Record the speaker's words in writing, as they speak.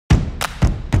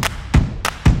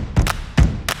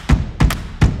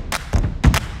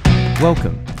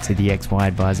Welcome to the XY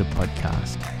Advisor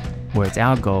podcast, where it's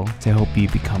our goal to help you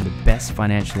become the best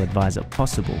financial advisor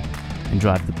possible and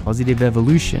drive the positive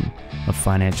evolution of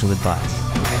financial advice.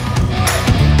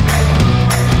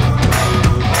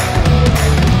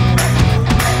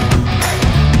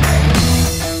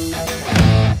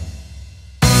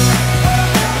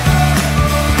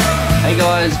 Hey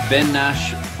guys, Ben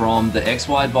Nash from the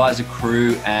XY Advisor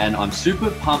crew, and I'm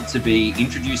super pumped to be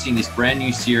introducing this brand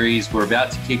new series we're about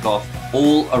to kick off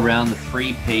all around the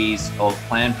 3 Ps of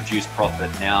plan, produce, profit.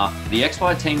 Now, the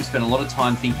XY team spent a lot of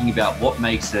time thinking about what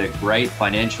makes a great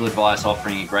financial advice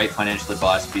offering, a great financial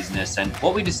advice business. And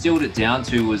what we distilled it down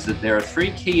to was that there are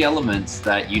 3 key elements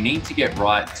that you need to get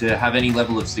right to have any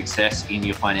level of success in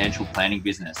your financial planning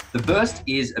business. The first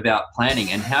is about planning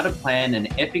and how to plan an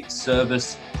epic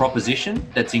service proposition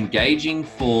that's engaging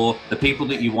for the people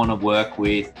that you want to work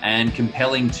with and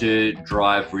compelling to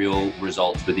drive real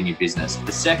results within your business.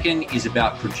 The second is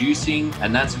about producing,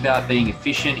 and that's about being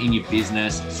efficient in your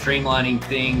business, streamlining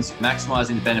things,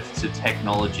 maximizing the benefits of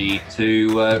technology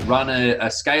to run a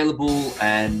scalable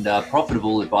and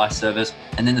profitable advice service.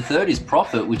 And then the third is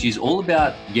profit, which is all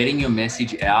about getting your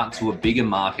message out to a bigger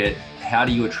market. How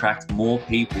do you attract more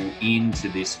people into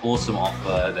this awesome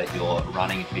offer that you're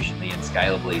running efficiently and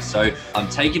scalably? So I'm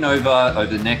taking over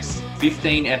the next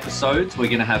 15 episodes. We're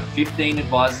going to have 15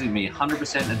 advisors, going to be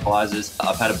 100% advisors.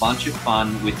 I've had a bunch of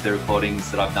fun with the recordings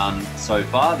that I've done so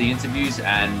far, the interviews,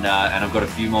 and I've got a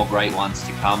few more great ones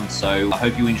to come. So I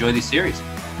hope you enjoy this series.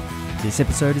 This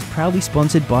episode is proudly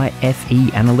sponsored by FE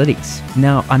Analytics.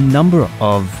 Now, a number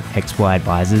of XY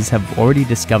advisors have already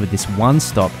discovered this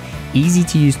one-stop,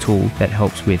 easy-to-use tool that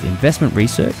helps with investment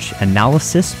research,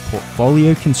 analysis,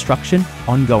 portfolio construction,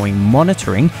 ongoing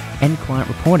monitoring, and client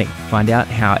reporting. Find out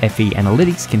how FE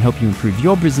Analytics can help you improve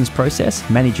your business process,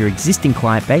 manage your existing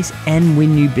client base, and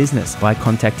win new business by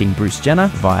contacting Bruce Jenner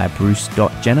via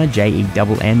bruce.jenner, Jenner,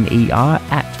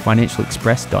 at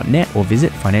financialexpress.net, or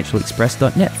visit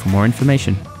financialexpress.net for more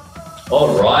information.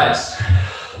 All right.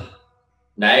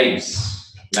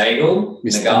 Names. Nagle,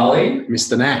 Nagali.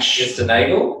 Mr. Nash. Mr.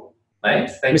 Nagle.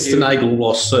 Mate, thank Mr. you. Nagle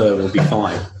or Sir will be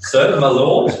fine. Sir, my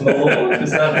lord,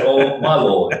 is that all? My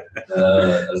lord,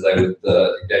 as they would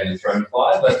Game of Thrones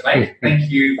fire. But mate, thank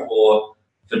you for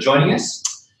joining us.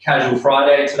 Casual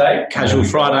Friday today. Casual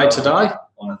Friday today.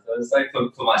 On a Thursday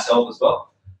for myself as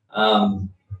well.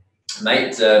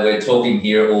 Mate, we're talking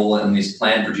here all in this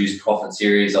Plan, Produce, Profit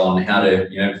series on how to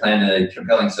plan a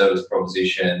compelling service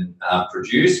proposition,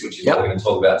 produce, which is what we're going to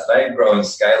talk about today, growing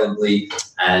scalably,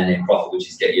 and then profit, which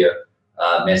is get your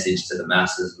message to the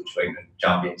masses, which we're going to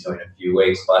jump into in a few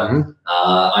weeks. But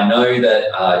I know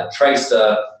that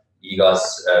Treysta, you guys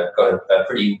got a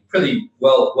pretty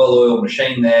well-oiled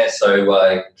machine there,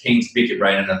 so keen to pick your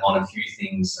brain on a few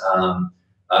things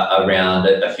around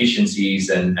efficiencies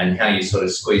and how you sort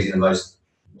of squeezing the most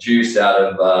juice out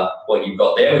of what you've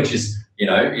got there, which is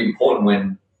important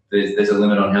when there's a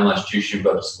limit on how much juice you've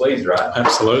got to squeeze, right?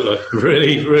 Absolutely.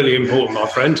 Really, really important, my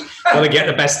friend. Got to get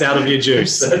the best out of your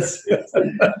juice. That's it.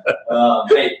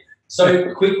 Mate,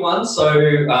 so quick one. So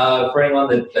for anyone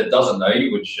that doesn't know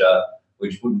you, which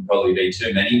wouldn't probably be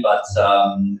too many, but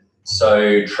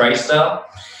so Treysta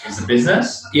is the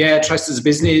business. Yeah, Treysta's a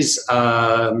business. It's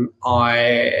our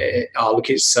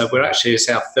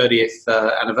 30th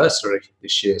anniversary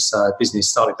this year. So business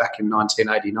started back in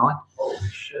 1989. Holy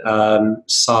shit.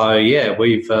 So yeah,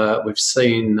 we've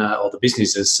seen, or the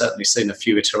business has certainly seen a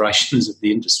few iterations of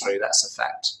the industry. That's a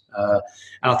fact,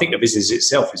 and I think the business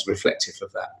itself is reflective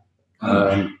of that.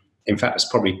 In fact, it's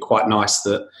probably quite nice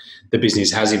that the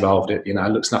business has evolved. It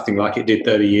looks nothing like it did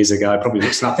 30 years ago. Probably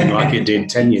looks nothing like it did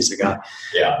 10 years ago.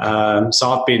 Yeah.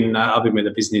 So I've been with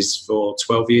the business for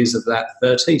 12 years of that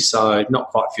 30. So not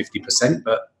quite 50%,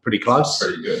 but pretty close.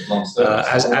 Pretty good. Long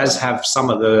service. As have some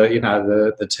of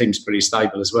the team's pretty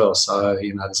stable as well. So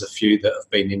there's a few that have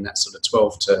been in that sort of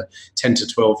 10 to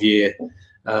 12 year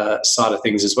side of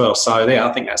things as well. So yeah,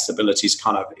 I think that stability is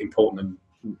kind of important,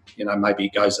 and maybe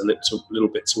goes a little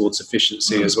bit towards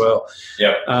efficiency as well.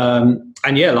 Yeah.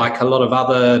 And yeah, like a lot of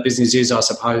other businesses, I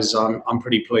suppose I'm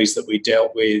pretty pleased that we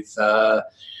dealt with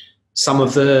some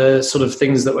of the sort of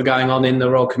things that were going on in the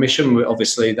Royal Commission.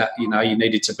 Obviously that, you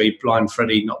needed to be blind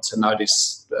Freddy not to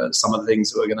notice some of the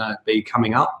things that were going to be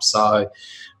coming up. So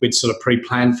we'd sort of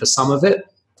pre-planned for some of it.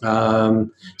 So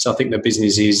I think the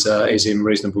business is in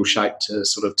reasonable shape to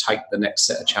sort of take the next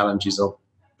set of challenges on.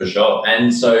 For sure.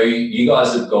 And so you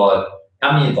guys have got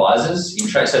how many advisors in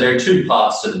Treysta? So there are 2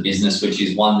 parts to the business, which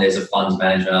is one, there's a funds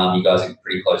management arm. You guys are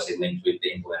pretty closely linked with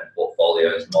the implemented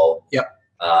portfolios, mob,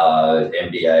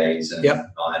 MBAs and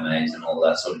IMAs and all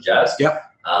that sort of jazz.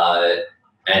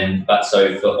 But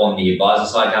so on the advisor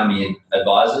side, how many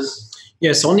advisors?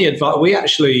 Yes, on the advice, we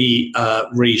actually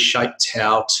reshaped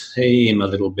our team a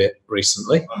little bit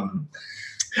recently.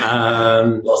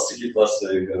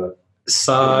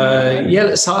 So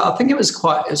I think it was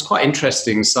quite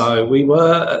interesting. So we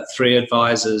were at 3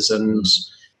 advisors, and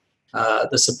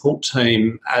the support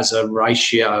team as a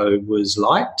ratio was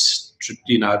liked,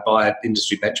 by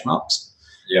industry benchmarks.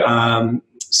 Yeah.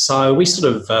 So we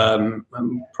sort of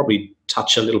probably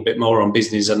touch a little bit more on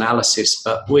business analysis,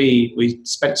 but we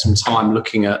spent some time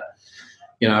looking at,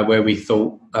 where we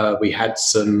thought we had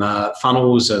some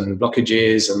funnels and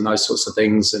blockages and those sorts of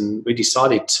things, and we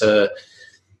decided to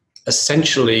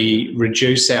essentially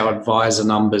reduce our advisor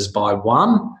numbers by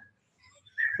 1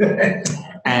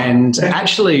 and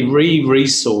actually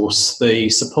re-resource the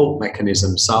support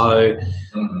mechanism. So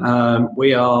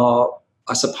we are,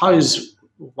 I suppose,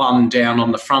 1 down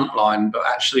on the front line, but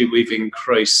actually we've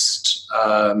increased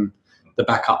the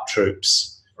backup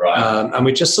troops. Right. And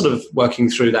we're just sort of working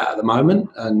through that at the moment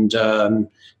and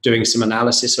doing some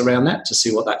analysis around that to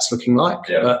see what that's looking like.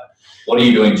 Yeah. But what are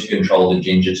you doing to control the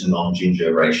ginger to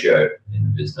non-ginger ratio in the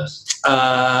business?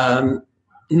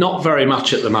 Not very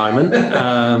much at the moment.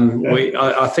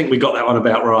 I think we got that one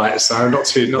about right, so not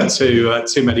too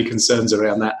many concerns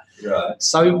around that. Right.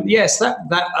 So yes,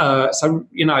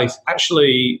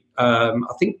 actually,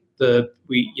 I think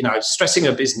stressing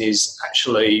a business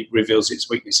actually reveals its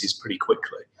weaknesses pretty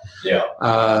quickly. Yeah.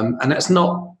 And that's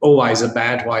not always a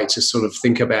bad way to sort of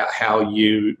think about how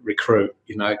you recruit,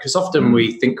 because often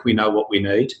we think we know what we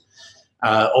need,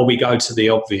 or we go to the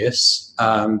obvious.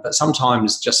 But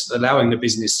sometimes just allowing the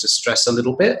business to stress a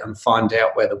little bit and find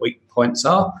out where the weak points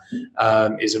are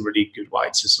is a really good way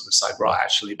to sort of say, right,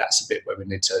 actually, that's a bit where we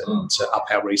need to up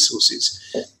our resources.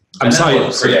 And that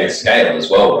will create scale as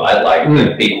well, right?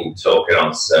 Like people talking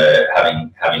on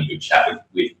having a good chat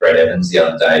with Brett Evans the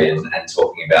other day and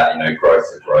talking about,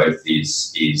 growth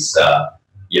is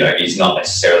not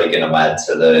necessarily going to add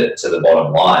to the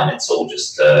bottom line. It's all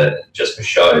just for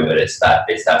show, but it's that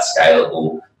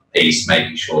scalable piece,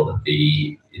 making sure that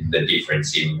the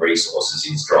difference in resources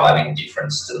is driving a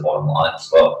difference to the bottom line as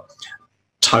well.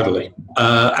 Totally,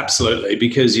 absolutely,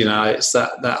 because it's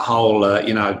that whole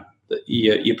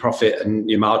your profit and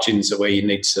your margins are where you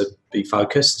need to be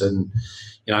focused, and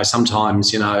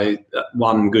sometimes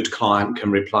one good client can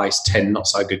replace 10 not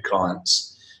so good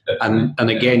clients. And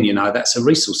again, that's a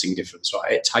resourcing difference,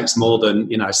 right? It takes more than,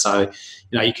 so,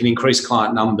 you can increase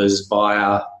client numbers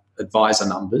via advisor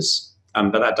numbers,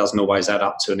 but that doesn't always add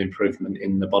up to an improvement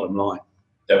in the bottom line.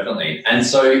 Definitely. And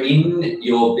so in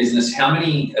your business, how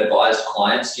many advised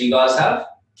clients do you guys have?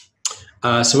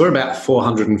 So we're about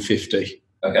 450.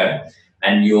 Okay.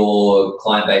 And your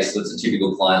client base, what's a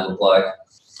typical client look like?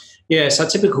 Yeah, so a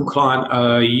typical client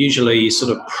are usually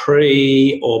sort of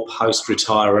pre or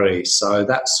post-retiree. So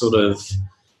that's sort of,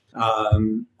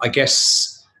 I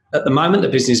guess, at the moment, the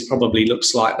business probably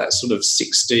looks like that sort of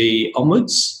 60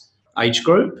 onwards age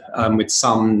group, with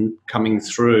some coming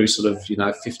through sort of,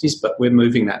 50s, but we're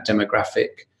moving that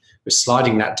demographic. We're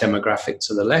sliding that demographic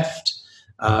to the left.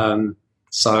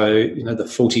 So, the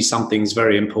 40-something is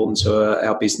very important to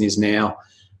our business now.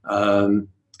 And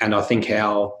I think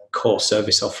our core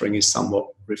service offering is somewhat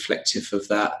reflective of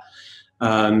that.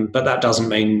 But that doesn't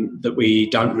mean that we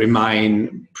don't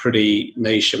remain pretty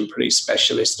niche and pretty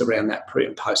specialist around that pre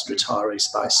and post retiree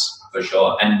space. For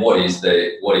sure. And what is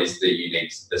the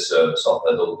unique service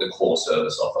offer, the core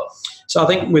service offer? So I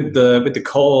think with the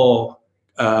core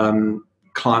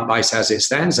client base as it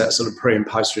stands, that sort of pre and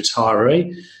post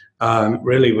retiree,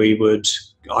 really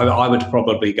I would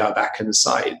probably go back and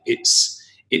say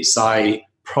it's a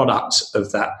product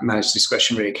of that managed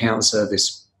discretionary account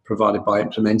service provided by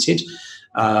Implemented,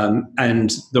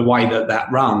 and the way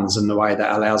that runs and the way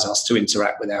that allows us to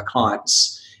interact with our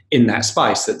clients in that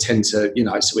space that tend to,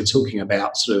 so we're talking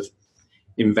about sort of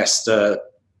investor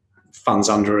funds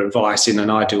under advice in an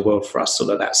ideal world for us, sort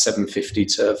of that 750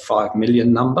 to 5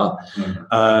 million number.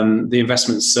 Mm-hmm. The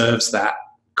investment serves that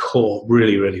core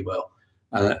really, really well.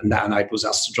 And that enables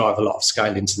us to drive a lot of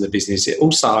scale into the business. It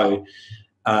also,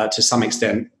 to some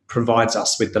extent, provides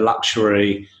us with the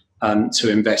luxury to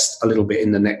invest a little bit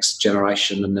in the next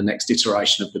generation and the next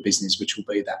iteration of the business, which will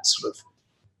be that sort of,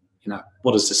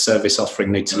 what does the service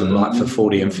offering need to look like for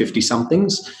 40 and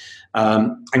 50-somethings?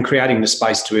 And creating the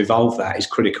space to evolve that is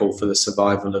critical for the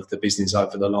survival of the business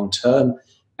over the long term.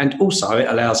 And also it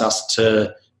allows us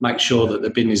to make sure that the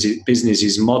business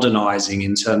is modernising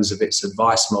in terms of its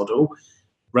advice model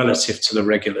relative to the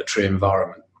regulatory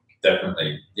environment.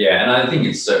 Definitely. Yeah, and I think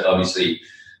it's obviously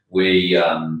we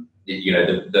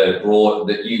the broad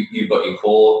that you've got your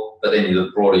core, but then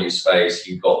the broader your space,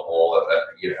 you've got more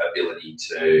ability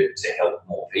to help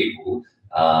more people.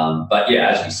 But yeah,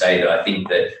 as you say, that I think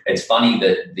that it's funny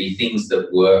that the things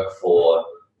that work for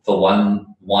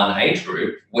one age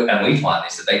group, and we find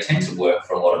this, that they tend to work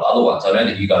for a lot of other ones. I know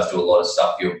that you guys do a lot of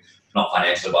stuff. You're not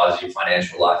financial advisors, you're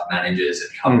financial life managers, and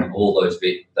covering all those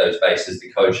bases,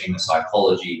 the coaching, the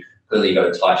psychology. Clearly, you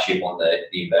got a tight ship on the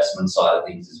investment side of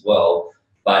things as well.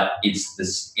 But they're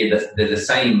the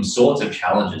same sorts of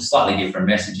challenges, slightly different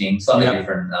messaging, slightly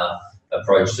different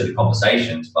approach to the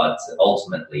conversations. But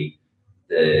ultimately,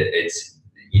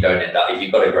 you don't end up, if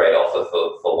you've got a great offer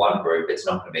for one group, it's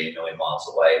not going to be a million miles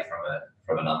away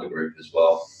from another group as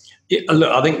well. Yeah,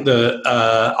 look, I think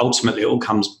ultimately it all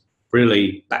comes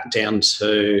really back down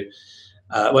to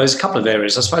there's a couple of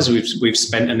areas. I suppose we've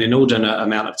spent an inordinate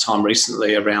amount of time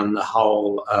recently around the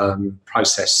whole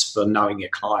process for knowing your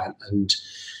client and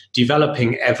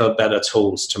developing ever better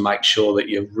tools to make sure that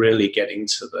you're really getting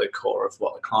to the core of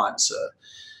what the clients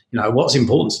are, what's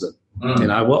important to them.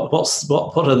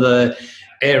 What are the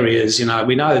areas?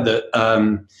 We know that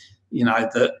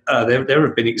there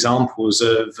have been examples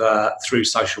of through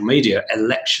social media,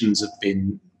 elections have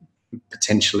been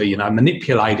potentially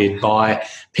manipulated by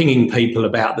pinging people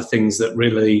about the things that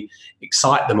really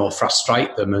excite them or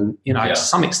frustrate them, and to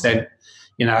some extent,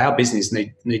 our business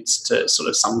needs to sort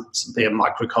of be a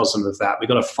microcosm of that. We've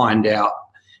got to find out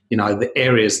the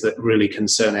areas that really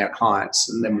concern our clients,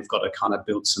 and then we've got to kind of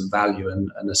build some value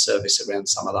and a service around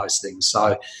some of those things.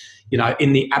 So,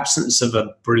 in the absence of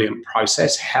a brilliant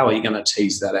process, how are you going to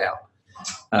tease that out?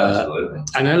 Absolutely.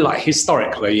 And then, like,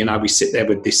 historically, we sit there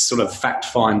with this sort of fact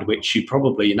find, which you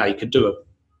probably, you could do a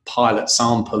pilot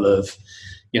sample of,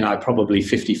 probably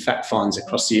 50 fact finds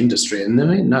across the industry, and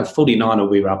then 49 will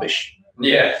be rubbish.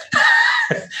 Yeah.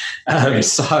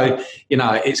 So,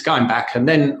 it's going back, and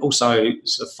then also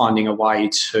sort of finding a way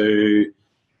to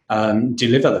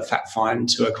deliver the fact find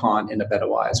to a client in a better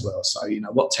way as well. So,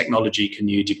 what technology can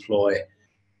you deploy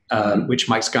which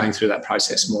makes going through that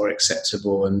process more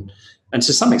acceptable and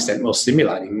to some extent more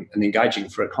stimulating and engaging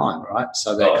for a client, right?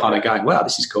 So they're kind of going, wow,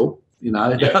 this is cool.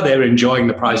 They're enjoying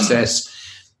the process.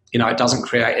 It doesn't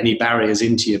create any barriers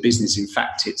into your business. In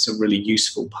fact, it's a really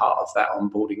useful part of that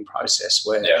onboarding process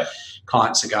where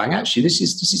clients are going, actually, this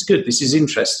is good. This is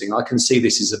interesting. I can see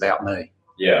this is about me.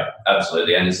 Yeah,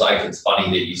 absolutely. And it's funny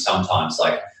that you sometimes,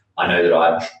 I know that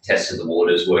I've tested the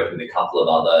waters working with a couple of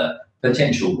other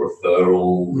potential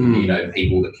referral,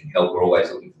 people that can help. We're always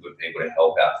looking for good people to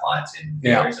help our clients in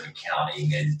areas of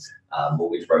accounting and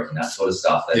mortgage broking, that sort of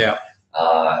stuff. And,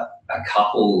 a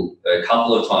couple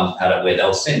of times I've had it where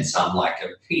they'll send some a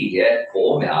PDF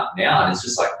form out now, and it's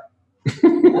just like,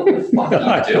 what the fuck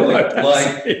are you doing?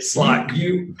 It's like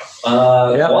you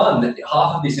one,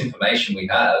 half of this information we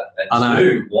have, and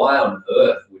two, why on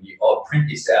earth would you print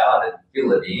this out and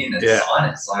fill it in and sign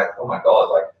it? It's like, oh my god,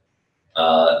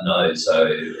 no.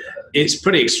 So it's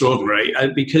pretty extraordinary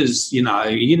because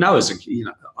as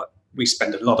we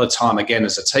spend a lot of time again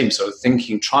as a team sort of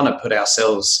thinking, trying to put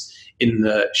ourselves in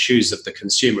the shoes of the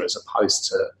consumer as opposed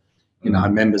to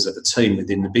members of the team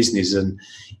within the business. And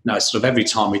sort of every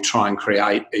time we try and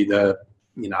create either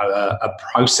a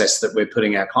process that we're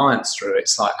putting our clients through,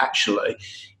 it's like, actually,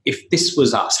 if this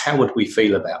was us, how would we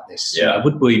feel about this?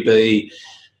 Would we be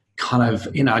kind of,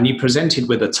 and you presented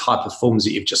with a type of forms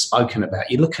that you've just spoken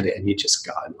about, you look at it and you just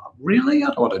go, really? I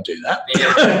don't want to do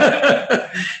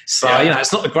that. So,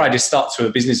 it's not the greatest start to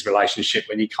a business relationship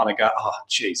when you kind of go, oh,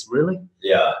 geez, really?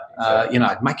 Yeah. Exactly.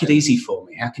 Make it easy for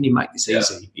me. How can you make this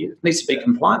easy? It needs to be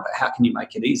compliant, but how can you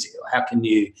make it easy? Or how can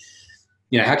you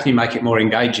make it more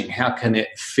engaging? How can it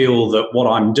feel that what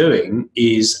I'm doing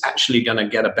is actually going to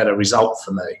get a better result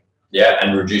for me? Yeah,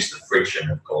 and reduce the friction,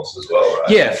 of course, as well, right?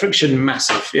 Yeah, friction,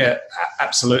 massive. Yeah,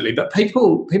 absolutely. But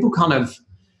people kind of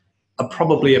are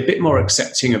probably a bit more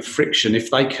accepting of friction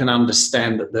if they can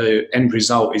understand that the end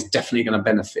result is definitely going to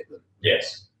benefit them.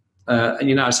 Yes.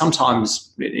 And,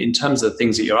 sometimes in terms of the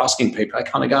things that you're asking people, I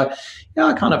kind of go,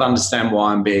 I kind of understand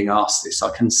why I'm being asked this. I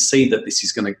can see that this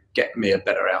is going to get me a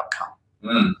better outcome.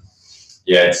 Mm.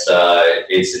 Yeah, it's.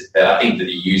 I think that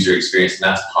the user experience, and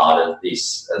that's part of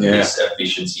this. This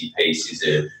efficiency piece is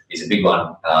a big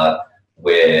one.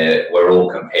 Where we're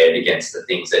all compared against the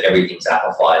things that everything's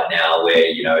amplified now. Where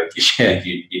if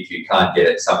you can't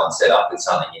get somone set up with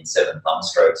something in 7 thumb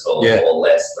strokes or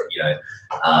less,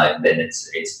 then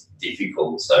it's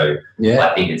difficult. So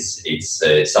I think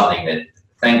it's something that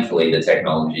thankfully the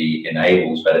technology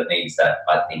enables, but it needs that,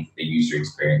 I think, the user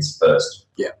experience first.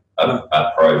 Yeah.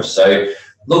 Approach. So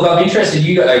Look, I'm interested.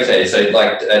 Okay, so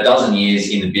like a dozen years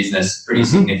in the business, pretty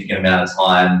significant amount of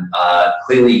time.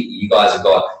 Clearly, you guys have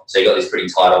got this pretty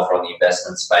tight offer on the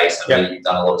investment space. I know you've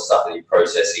done a lot of stuff with your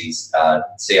processes,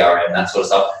 CRM, that sort of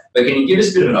stuff. But can you give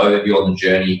us a bit of an overview on the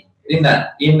journey in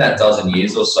that dozen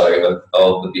years or so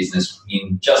of the business,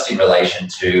 in relation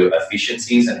to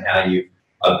efficiencies and how you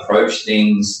approach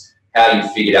things, how you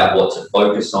figured out what to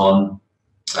focus on?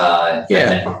 And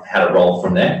then how to roll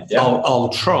from there. Yeah. I'll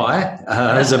try.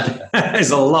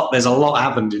 There's a lot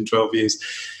happened in 12 years.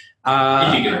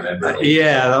 If you can remember.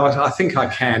 Yeah, I think I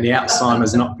can. The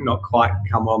Alzheimer's not quite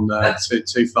come on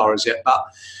too far as yet. But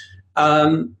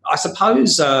I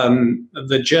suppose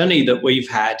the journey that we've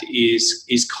had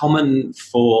is common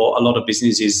for a lot of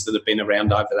businesses that have been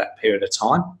around over that period of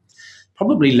time.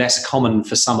 Probably less common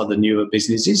for some of the newer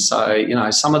businesses. So,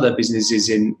 some of the businesses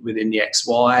within the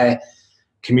XY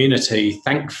community,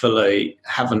 thankfully,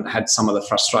 haven't had some of the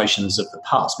frustrations of the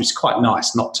past, which is quite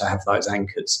nice not to have those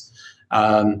anchors.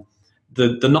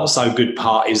 The not so good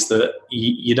part is that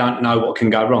you don't know what can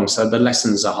go wrong, so the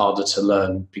lessons are harder to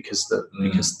learn because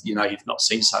you've not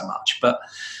seen so much. But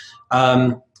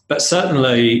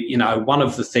certainly, one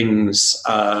of the things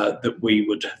that we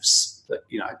would have,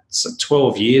 so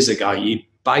 12 years ago, you're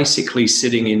basically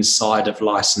sitting inside of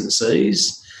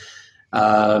licensees.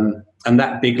 And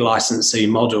that big licensee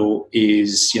model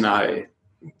is,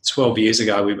 12 years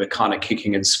ago, we were kind of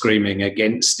kicking and screaming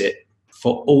against it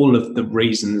for all of the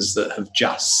reasons that have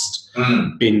just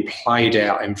been played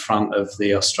out in front of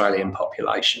the Australian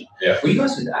population. Yeah. Were you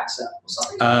guys with AXA or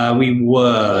something? We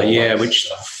were, which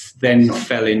then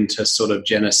fell into sort of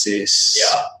Genesis.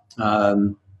 Yeah.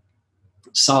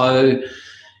 So,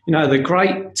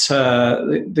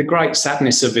 the great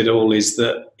sadness of it all is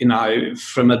that,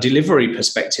 from a delivery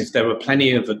perspective, there were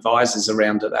plenty of advisors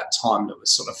around at that time that were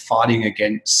sort of fighting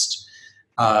against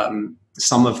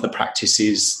some of the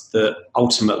practices that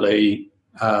ultimately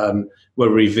were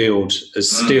revealed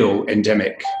as still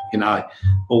endemic,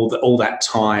 all that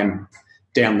time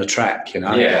down the track,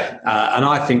 Yeah. And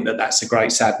I think that's a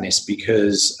great sadness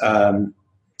because,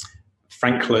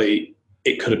 frankly,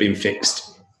 it could have been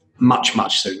fixed much,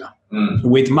 much sooner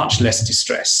with much less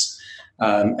distress.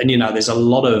 And, there's a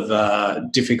lot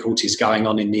of difficulties going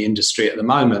on in the industry at the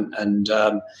moment. And,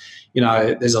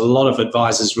 there's a lot of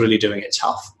advisors really doing it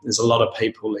tough. There's a lot of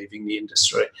people leaving the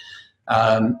industry.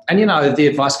 And, the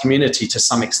advice community to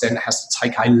some extent has to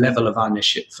take a level of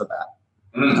ownership for that.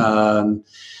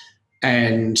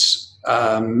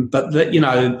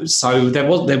 So there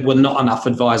were not enough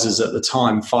advisors at the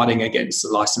time fighting against the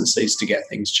licensees to get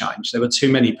things changed. There were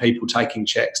too many people taking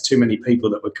checks, too many people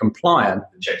that were compliant.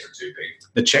 The checks were too big.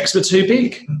 The checks were too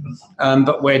big.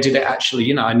 But where did it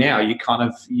actually, now you kind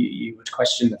of, you would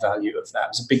question the value of that. It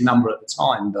was a big number at the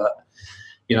time, but,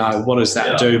 what does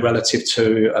that do relative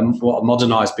to what a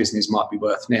modernised business might be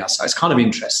worth now? So it's kind of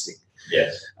interesting.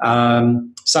 Yes.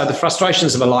 So the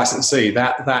frustrations of a licensee,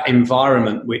 that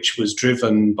environment which was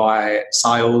driven by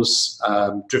sales,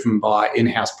 driven by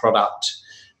in-house product,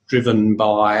 driven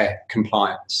by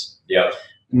compliance. Yeah.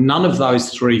 None of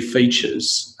those three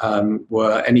features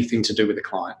were anything to do with the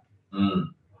client.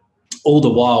 All the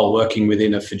while working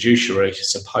within a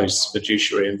supposed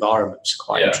fiduciary environment, which is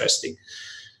quite interesting.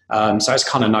 So it's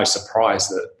kind of no surprise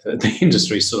that the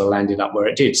industry sort of landed up where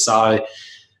it did. So.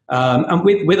 And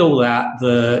with all that,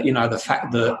 the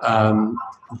fact that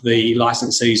the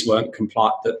licensees weren't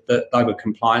compliant, that they were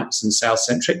compliance and sales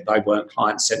centric, they weren't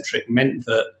client centric, meant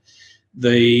that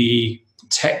the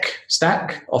tech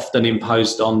stack often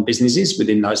imposed on businesses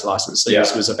within those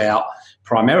licensees was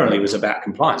primarily about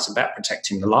compliance, about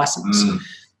protecting the license.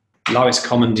 Lowest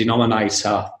common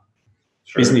denominator.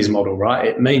 True. Business model, right?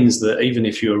 It means that even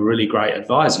if you're a really great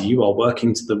advisor, you are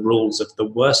working to the rules of the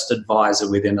worst advisor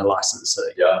within a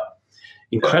licensee. Yeah.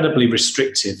 Incredibly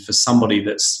restrictive for somebody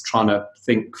that's trying to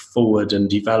think forward and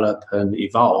develop and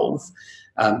evolve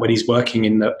when he's working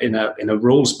in a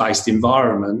rules-based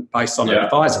environment based on an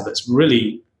advisor that's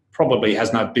really probably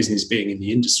has no business being in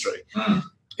the industry in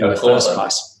the first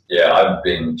place. Yeah, I've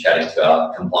been chatting to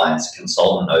our compliance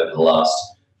consultant over the last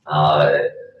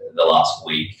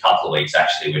couple of weeks,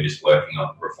 actually. We're just working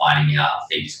on refining our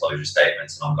fee disclosure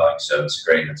statements and ongoing service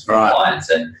agreements for clients.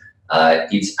 And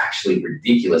it's actually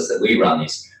ridiculous that we run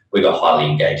this. We've got highly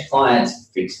engaged clients,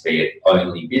 fixed fee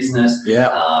only business. Yeah.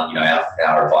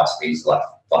 Our advice fees are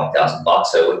like $5,000.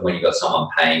 So when you've got someone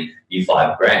paying you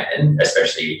 $5,000,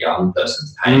 especially a young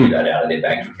person's paying you that out of their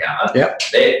bank account,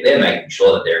 they're making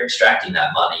sure that they're extracting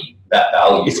that money, that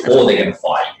value, or they're going to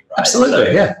fight you. right? Absolutely,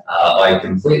 So, yeah. I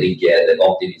completely get that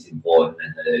opt-in is important,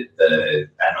 and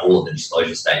and all of the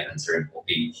disclosure statements are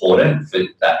important for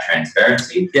that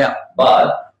transparency. Yeah.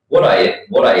 But what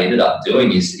I ended up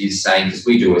doing is saying, because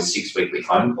we do a 6 weekly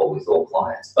phone call with all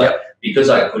clients, but because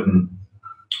I could,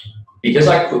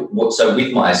 so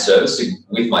with my service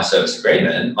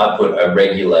agreement, I put a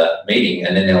regular meeting,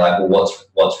 and then they're like, well,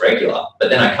 what's regular? But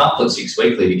then I can't put 6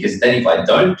 weekly, because then if I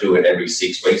don't do it every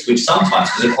 6 weeks, which sometimes,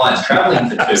 because the client's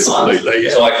traveling for 2 months,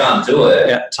 so I can't do it.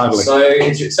 Yeah, totally.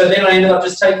 So then I ended up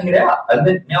just taking it out, and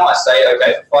then now I say,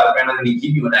 okay, for $5,000, I'm going to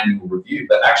give you an annual review,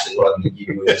 but actually what I'm going to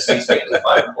give you is a 6 weekly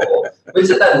phone call, which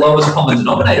is at that lowest common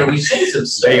denominator, which seems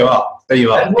absurd. There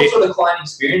you are. And what sort of client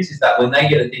experience is that when they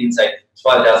get a thing and say, it's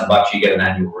 $5,000, you get an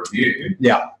annual review?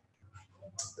 Yeah.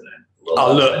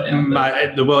 Oh, look,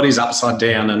 mate, the world is upside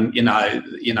down, and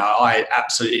I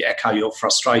absolutely echo your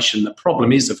frustration. The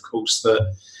problem is, of course,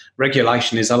 that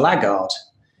regulation is a laggard.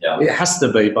 Yeah. It has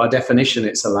to be, by definition.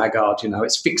 It's a laggard.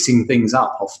 It's fixing things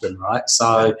up often, right?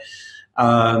 So,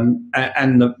 and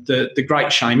the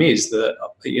great shame is that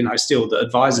still the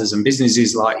advisors and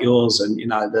businesses like yours, and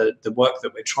the work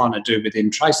that we're trying to do within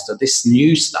Treysta, this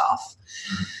new stuff.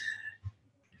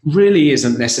 Really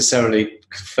isn't necessarily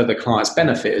for the client's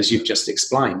benefit, as you've just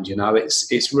explained.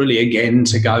 It's really, again,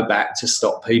 to go back to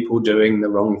stop people doing the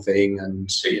wrong thing, and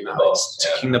it's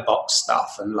ticking the box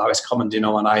stuff and lowest common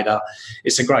denominator.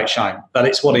 It's a great shame, but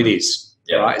it's what it is.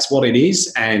 Right? It's what it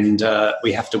is, and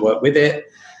we have to work with it,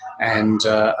 and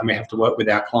we have to work with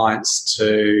our clients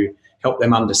to help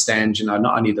them understand,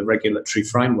 not only the regulatory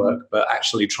framework, but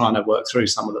actually trying to work through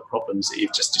some of the problems that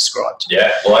you've just described.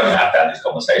 Yeah, well, I can have to have this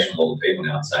conversation with all the people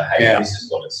now and say, hey, this is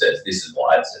what it says, this is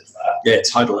why it says that. Yeah,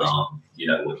 totally.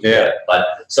 But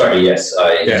sorry, yes,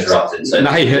 I interrupted. So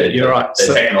no, you're right.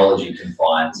 The technology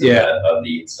confines of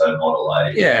the INSTO model.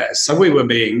 So we were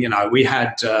being, we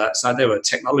had, so there were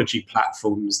technology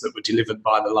platforms that were delivered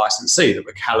by the licensee that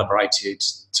were calibrated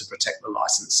to protect the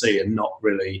licensee, and not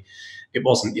really, it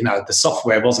wasn't, the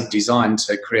software wasn't designed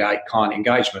to create client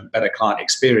engagement, better client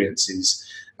experiences.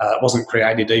 It wasn't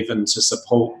created even to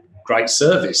support great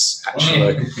service,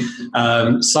 actually.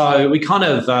 So we kind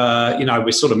of,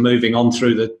 we're sort of moving on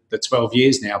through the 12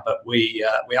 years now, but we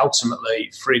ultimately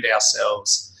freed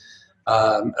ourselves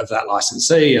of that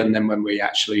licensee. And then when we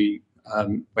actually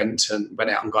went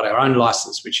out and got our own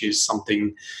license, which is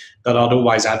something that I'd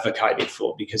always advocated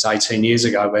for, because 18 years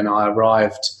ago when I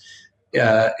arrived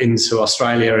into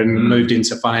Australia and moved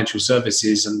into financial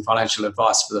services and financial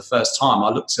advice for the first time, I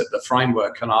looked at the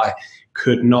framework and I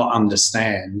could not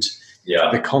understand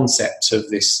the concept of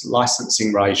this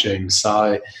licensing regime.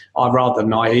 So I rather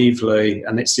naively,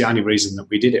 and it's the only reason that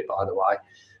we did it, by the way,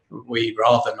 we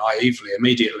rather naively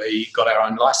immediately got our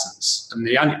own license. And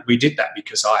we did that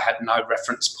because I had no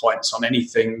reference points on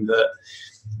anything that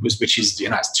which is,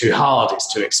 it's too hard, it's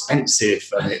too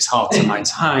expensive, and it's hard to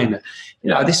maintain.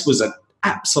 This was an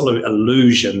absolute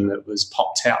illusion that was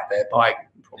popped out there by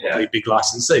probably big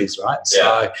licensees, right?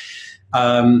 So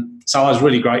I was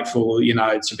really grateful,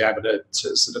 to be able to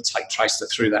sort of take Treysta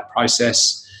through that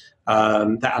process.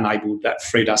 That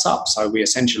freed us up. So we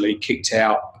essentially kicked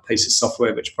out a piece of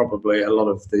software which probably a lot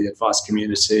of the advice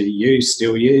community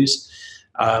still use.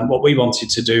 What we wanted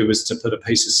to do was to put a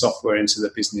piece of software into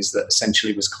the business that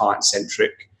essentially was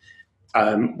client-centric.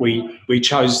 We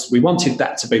wanted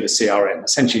that to be the CRM.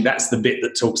 Essentially, that's the bit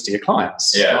that talks to your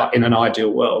clients in an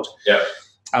ideal world.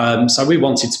 So we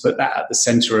wanted to put that at the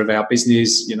center of our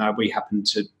business. We happened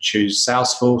to choose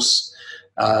Salesforce.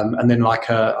 And then,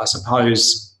 I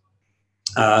suppose,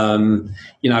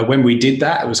 when we did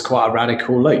that, it was quite a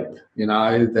radical leap.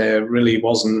 There really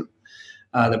wasn't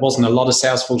a lot of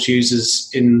Salesforce users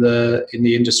in the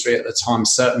industry at the time,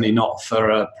 certainly not for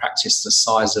a practice the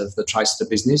size of the Treysta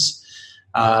business.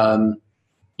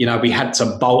 We had to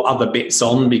bolt other bits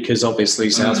on because obviously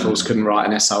Salesforce couldn't write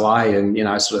an SOA and,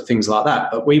 sort of things like that.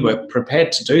 But we were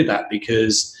prepared to do that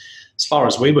because as far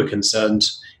as we were concerned,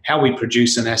 how we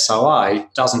produce an SOA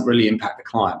doesn't really impact the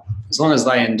client. As long as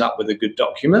they end up with a good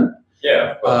document,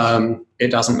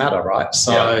 it doesn't matter, right?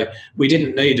 So we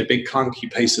didn't need a big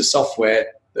clunky piece of software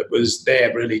that was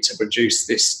there really to produce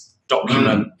this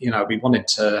document. We wanted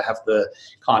to have the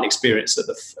client experience at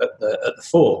the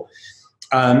fore.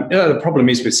 The problem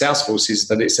is with Salesforce is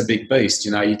that it's a big beast.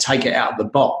 You take it out of the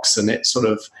box and it's sort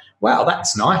of, wow,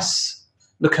 that's nice.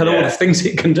 Look at all the things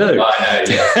it can do. I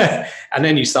know, And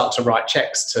then you start to write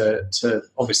checks to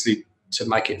obviously to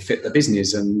make it fit the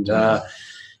business. And, and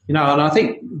I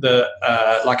think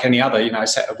that like any other,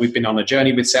 we've been on a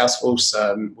journey with Salesforce.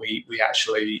 We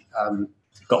actually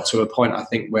got to a point, I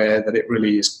think, where that it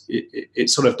really is, it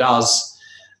sort of does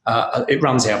it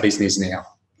runs our business now.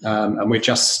 And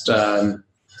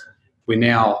we're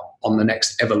now on the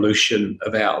next evolution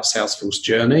of our Salesforce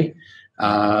journey.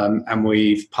 And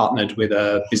we've partnered with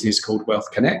a business called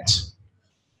Wealth Connect.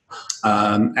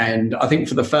 And I think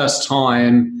for the first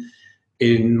time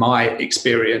in my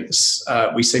experience,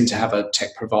 we seem to have a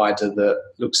tech provider that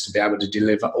looks to be able to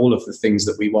deliver all of the things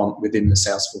that we want within the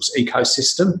Salesforce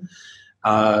ecosystem.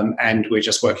 And we're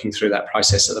just working through that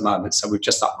process at the moment. So we've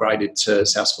just upgraded to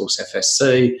Salesforce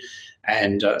FSC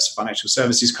and Financial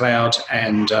Services Cloud,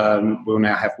 and we'll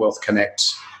now have Wealth Connect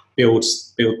build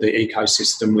the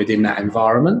ecosystem within that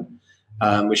environment,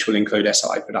 which will include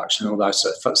SLA production and all those.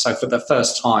 So for the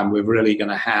first time, we're really going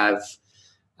to have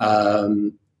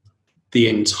the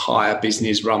entire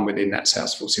business run within that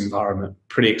Salesforce environment.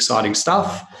 Pretty exciting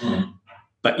stuff.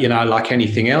 But, like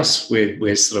anything else,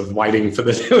 we're sort of waiting for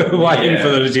the for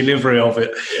the delivery of it.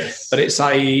 Yes. But it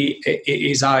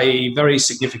is a very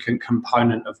significant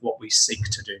component of what we seek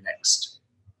to do next.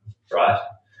 Right.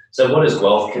 So what is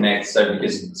Wealth Connect? So your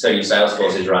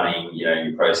Salesforce is running,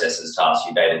 your processes, tasks,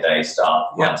 your day-to-day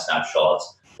stuff,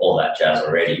 snapshots, all that jazz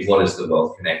already. What does the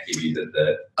Wealth Connect give you?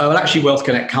 Well, actually, Wealth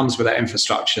Connect comes with that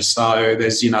infrastructure. So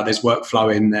there's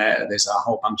workflow in there. There's a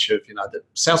whole bunch of, the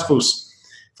Salesforce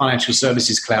Financial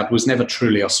Services Cloud was never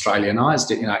truly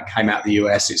Australianized. It came out of the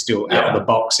US. It's still out of the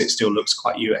box. It still looks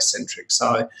quite US centric.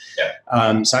 So,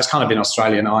 so it's kind of been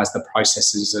Australianized. The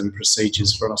processes and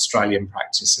procedures for an Australian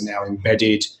practice are now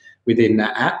embedded within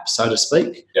that app, so to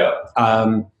speak.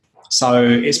 So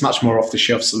it's much more off the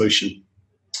shelf solution.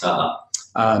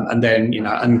 And then,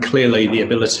 and clearly the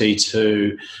ability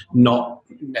to not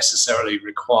necessarily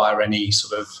require any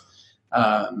sort of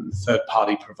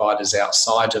third-party providers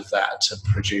outside of that to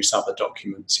produce other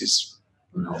documents is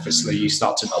obviously you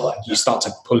start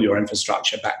to pull your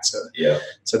infrastructure back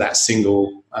to that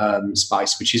single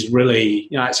space, which is really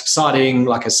it's exciting.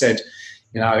 Like I said,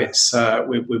 it's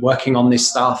we're working on this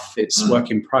stuff. It's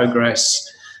work in progress.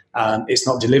 It's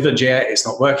not delivered yet. It's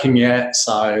not working yet.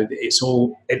 So it's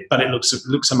all, but it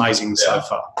looks amazing so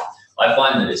far. I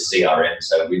find that as CRM,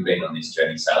 so we've been on this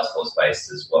journey Salesforce based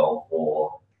as well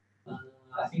for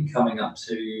I think coming up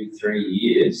to 3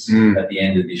 years at the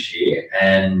end of this year,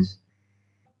 and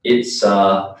it's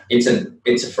a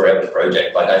forever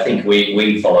project. Like I think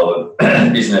we follow a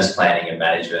business planning and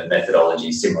management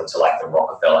methodology similar to like the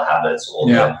Rockefeller habits or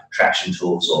the traction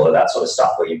tools or that sort of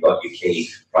stuff, where you've got your key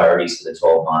priorities for the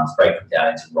 12 months, break them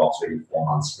down into rocks with your 4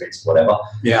 month sprints, whatever.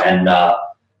 And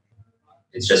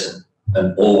it's just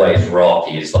an always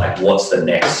rock is like, what's the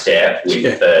next step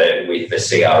with the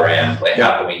CRM?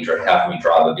 How can we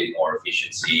drive a bit more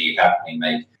efficiency? How can we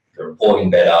make the reporting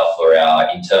better for our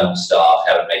internal staff?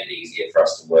 How to make it easier for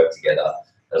us to work together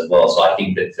as well? So I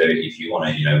think that if you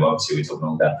want to, obviously we're talking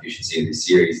all about efficiency of this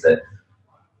series,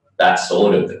 that's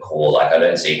sort of the core. Like I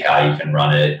don't see how you can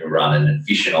run an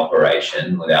efficient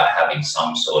operation without having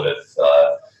some sort of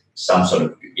a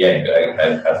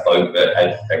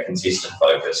consistent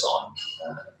focus on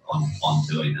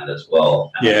doing that as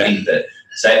well. And I think that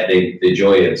the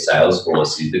joy of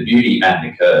Salesforce is the beauty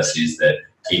and the curse is that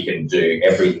you can do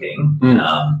everything,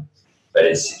 but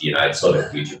it's it's sort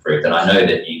of future proof. And I know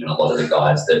that even a lot of the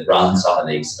guys that run some of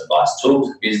these advice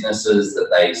tools, businesses, that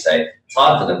they say it's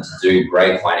hard for them to do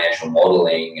great financial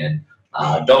modeling and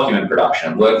document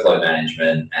production and workflow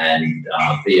management and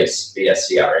via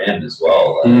CRM as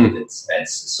well.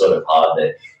 It's sort of hard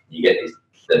that you get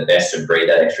the best of breed,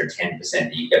 that extra 10%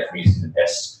 that you get from using the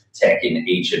best tech in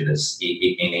each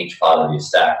part of your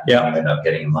stack. You end up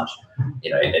getting a much,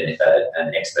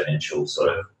 an exponential sort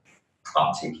of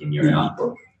uptick in your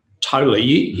output.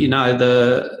 Totally.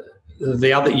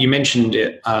 The other, you mentioned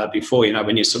it before,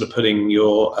 when you're sort of putting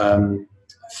your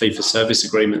fee-for-service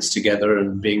agreements together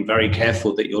and being very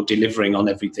careful that you're delivering on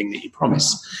everything that you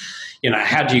promise.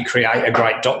 How do you create a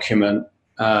great document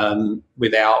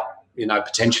without,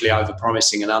 potentially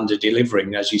over-promising and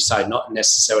under-delivering, as you say, not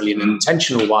necessarily in an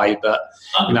intentional way, but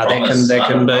they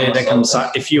can say,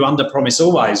 if you under-promise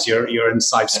always, you're in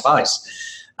safe space.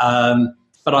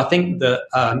 But I think that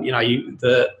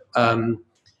the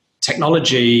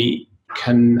technology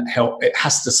can help. It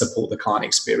has to support the client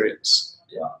experience.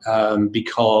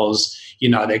 Because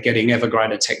they're getting ever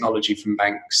greater technology from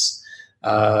banks.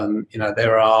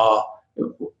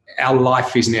 Our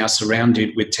life is now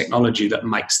surrounded with technology that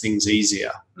makes things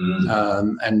easier,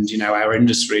 and our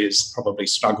industry has probably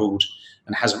struggled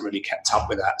and hasn't really kept up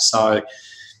with that. So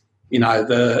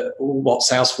what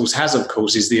Salesforce has, of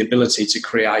course, is the ability to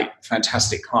create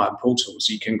fantastic client portals.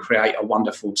 You can create a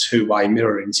wonderful two-way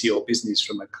mirror into your business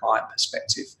from a client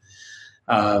perspective.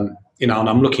 You know, and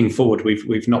I'm looking forward.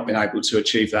 We've not been able to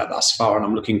achieve that thus far, and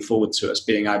I'm looking forward to us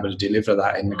being able to deliver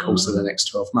that in the course of the next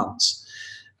 12 months.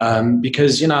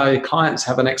 Because, you know, clients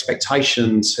have an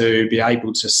expectation to be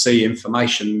able to see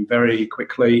information very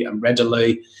quickly and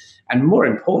readily, and more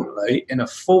importantly, in a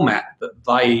format that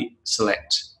they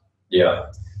select. Yeah.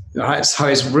 Right? So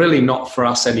it's really not for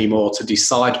us anymore to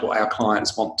decide what our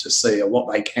clients want to see or what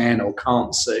they can or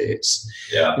can't see. It's,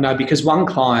 you know, because one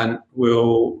client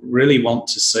will really want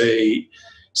to see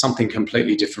something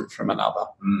completely different from another.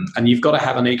 And you've got to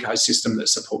have an ecosystem that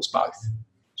supports both.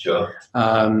 Sure.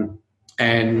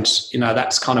 And, you know,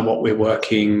 that's kind of what we're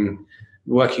working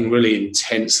really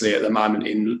intensely at the moment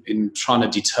in trying to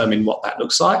determine what that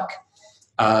looks like.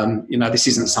 You know, this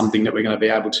isn't something that we're going to be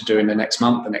able to do in the next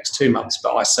month, the next 2 months,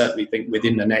 but I certainly think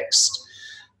within the next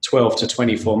 12 to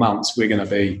 24 months, we're going to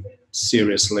be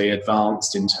seriously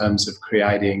advanced in terms of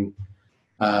creating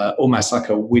almost like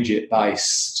a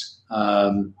widget-based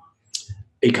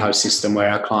ecosystem where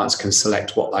our clients can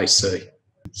select what they see.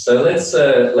 So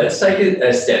let's take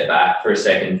a step back for a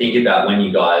second. Think about when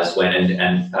you guys went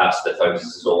and perhaps the focus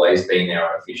has always been there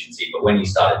on efficiency, but when you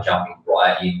started jumping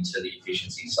right into the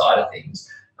efficiency side of things,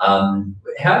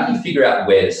 how do you figure out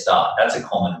where to start? That's a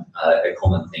common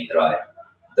thing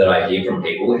that I hear from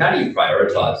people. How do you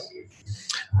prioritize?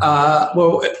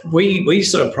 Well, we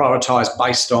sort of prioritize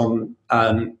based on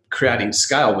creating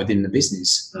scale within the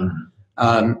business.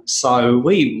 So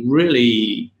we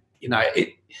really, you know,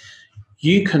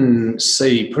 you can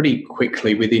see pretty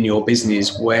quickly within your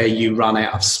business where you run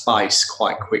out of space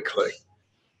quite quickly.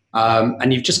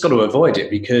 And you've just got to avoid it,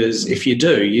 because if you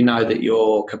do, you know that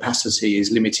your capacity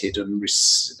is limited and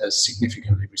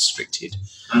significantly restricted.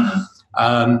 You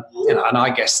know, and I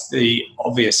guess the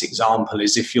obvious example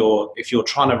is if you're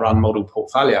trying to run model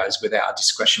portfolios without a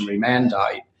discretionary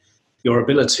mandate, your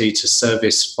ability to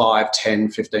service 5, 10,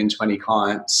 15, 20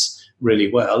 clients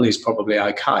really well is probably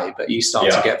okay, but you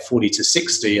start to get 40 to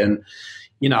 60, and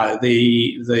you know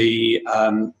the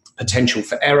potential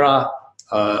for error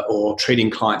or treating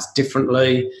clients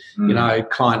differently. You know,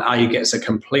 client A gets a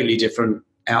completely different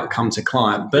outcome to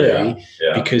client B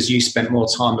because you spent more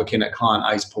time looking at client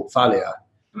A's portfolio,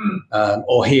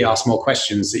 or he asked more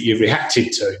questions that you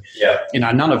reacted to. You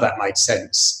know, none of that made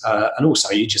sense, and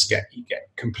also you get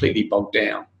completely bogged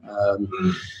down.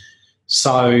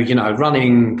 So, you know,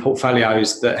 running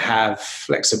portfolios that have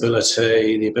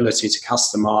flexibility, the ability to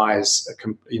customize,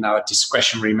 you know, a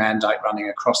discretionary mandate running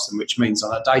across them, which means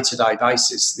on a day-to-day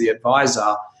basis, the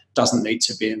advisor doesn't need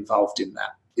to be involved in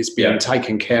that. It's being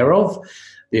taken care of.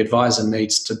 The advisor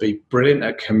needs to be brilliant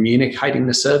at communicating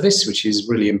the service, which is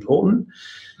really important.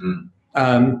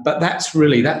 But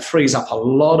that frees up a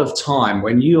lot of time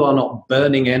when you are not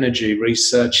burning energy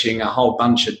researching a whole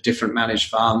bunch of different managed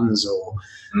funds or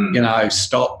you know,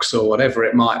 stocks or whatever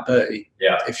it might be.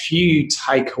 If you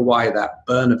take away that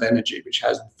burn of energy, which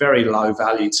has very low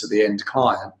value to the end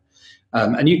client,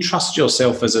 and you trust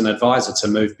yourself as an advisor to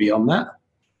move beyond that,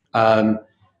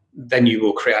 then you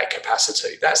will create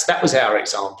capacity. That was our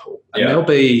example. And there'll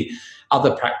be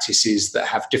other practices that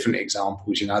have different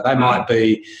examples. You know, they might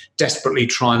be desperately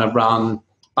trying to run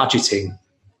budgeting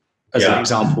as an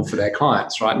example for their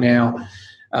clients right now.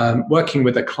 Working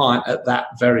with a client at that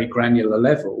very granular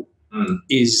level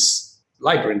is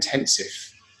labour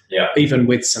intensive, even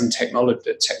with some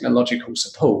technological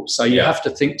support. So you have to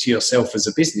think to yourself as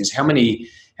a business, how many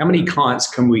clients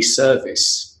can we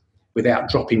service without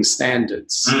dropping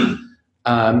standards?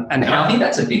 And I think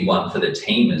that's a big one for the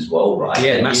team as well, right?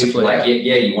 Yeah, massively.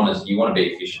 You want to be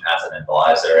efficient as an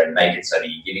advisor and make it so that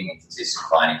you're giving a consistent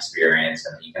client experience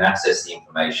and you can access the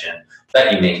information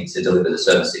that you need to deliver the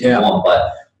service that you want.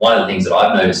 But one of the things that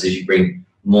I've noticed is you bring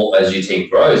more, as your team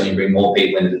grows, and you bring more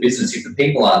people into the business. If the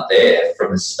people aren't there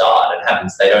from the start, it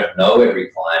happens, they don't know every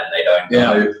client, and they don't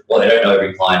know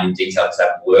every client in detail because they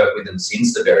haven't worked with them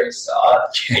since the very start.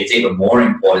 It's even more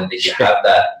important that you have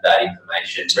that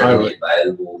information readily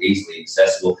available, easily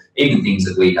accessible. Even things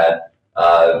that we had,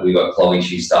 we got Chloe,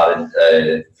 she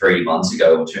started 3 months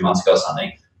ago or 2 months ago or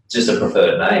something, just a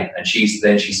preferred name. And she's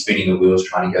spinning the wheels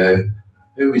trying to go,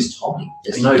 who is Tommy?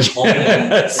 There's no Tommy.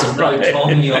 There's no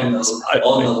Tommy on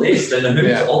the list. And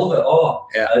who's Oliver? Oh,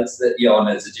 it's a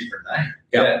different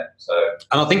name. So,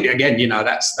 and I think again, you know,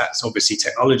 that's obviously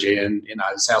technology, and you know,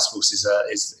 Salesforce is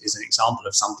an example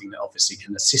of something that obviously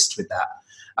can assist with that.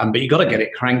 But you got to get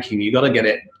it cranking. You got to get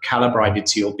it calibrated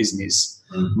to your business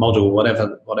model,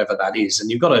 whatever that is,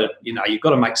 and you've got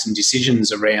to make some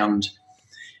decisions around.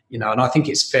 You know, and I think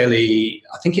it's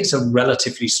a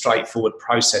relatively straightforward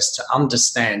process to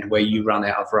understand where you run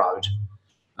out of road.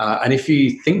 And if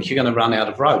you think you're going to run out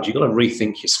of road, you've got to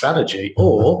rethink your strategy,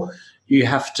 or you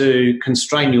have to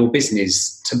constrain your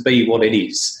business to be what it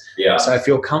is. Yeah. So if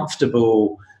you're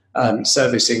comfortable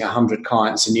servicing 100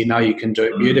 clients and you know you can do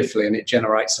it beautifully and it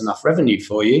generates enough revenue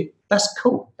for you, that's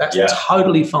cool. That's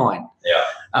totally fine.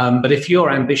 Yeah. But if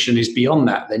your ambition is beyond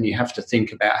that, then you have to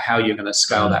think about how you're going to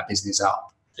scale that business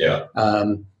up. Yeah.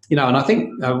 And I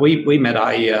think we met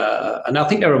and I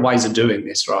think there are ways of doing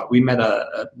this, right? We met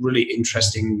a really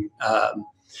interesting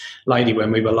lady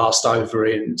when we were last over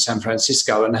in San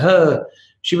Francisco, and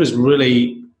she was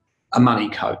really a money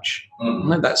coach.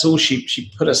 That's all.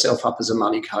 She put herself up as a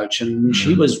money coach, and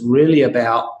she was really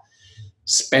about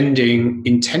spending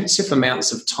intensive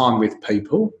amounts of time with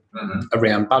people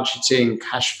around budgeting,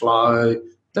 cash flow,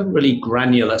 the really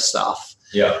granular stuff.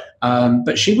 Yeah.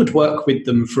 But she would work with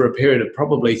them for a period of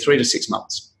probably 3 to 6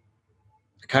 months.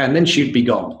 Okay. And then she'd be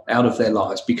gone out of their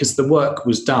lives because the work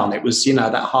was done. It was,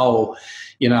 that whole,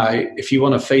 if you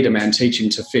want to feed a man, teach him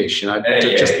to fish,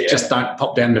 just don't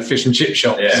pop down the fish and chip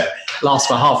shops, last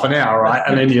for half an hour, right?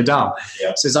 And then you're done.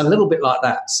 Yeah. So it's a little bit like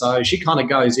that. So she kind of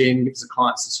goes in, gives the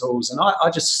clients the tools. And I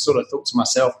just sort of thought to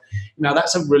myself,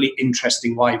 that's a really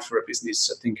interesting way for a business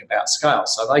to think about scale.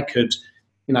 So they could,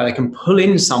 they can pull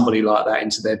in somebody like that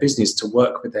into their business to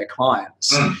work with their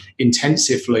clients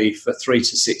intensively for 3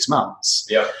 to 6 months.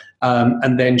 Yeah.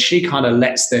 And then she kind of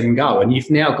lets them go. And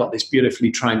you've now got this beautifully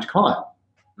trained client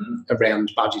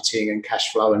around budgeting and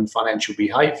cash flow and financial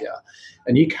behavior.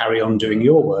 And you carry on doing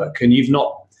your work, and you've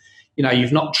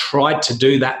not tried to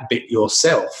do that bit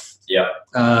yourself. Yeah.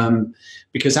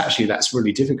 Because actually that's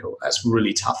really difficult. That's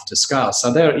really tough to scale.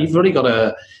 So you've really got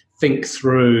to think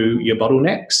through your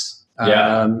bottlenecks.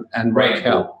 And break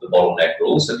out the bottleneck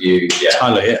rules. Have you? Yeah,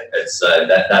 totally. Yeah. It's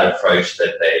that approach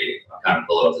that I can't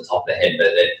pull it off the top of the head,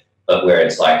 but where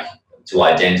it's like to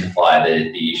identify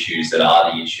the issues that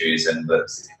are the issues, and the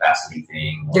capacity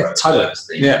thing, or a service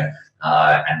thing,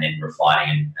 and then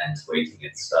refining and tweaking.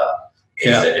 It's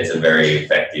a very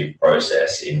effective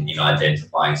process in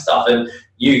identifying stuff, and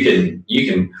you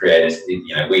can create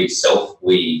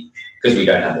because we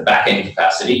don't have the back end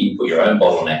capacity, you put your own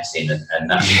bottlenecks in, and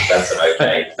that's an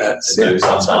okay to do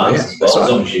sometimes as well, as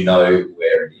long as you know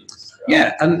where it is. Right?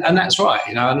 Yeah, and that's right.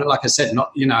 And like I said,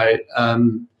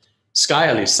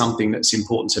 scale is something that's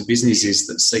important to businesses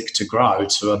that seek to grow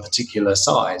to a particular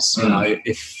size.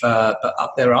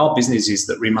 But there are businesses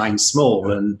that remain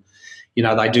small, and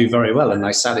they do very well and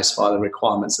they satisfy the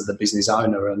requirements of the business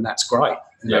owner, and that's great.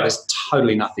 There's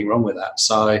totally nothing wrong with that.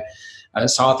 So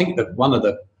I think that one of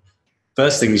the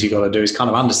first things you got to do is kind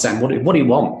of understand what do you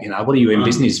want? What are you in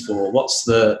business for? What's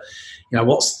the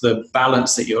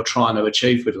balance that you're trying to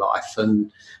achieve with life? And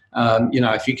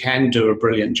if you can do a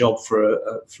brilliant job for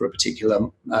a particular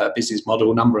business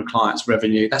model, number of clients,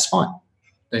 revenue, that's fine.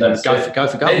 Then go for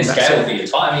gold. Then scale for your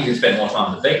time. You can spend more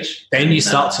time at the beach. Then you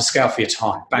start to scale for your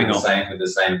time. Bang on. With the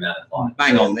same amount of time.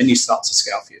 Bang on. Then you start to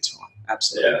scale for your time.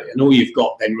 Absolutely. Yeah. And all you've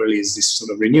got then really is this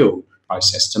sort of renewal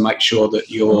process to make sure that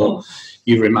you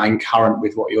remain current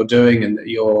with what you're doing, and that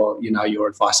your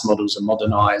advice models are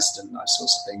modernised and those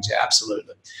sorts of things. Yeah,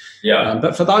 absolutely. Yeah.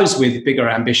 But for those with bigger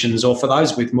ambitions, or for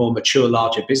those with more mature,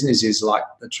 larger businesses like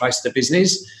the Treysta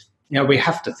business, we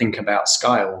have to think about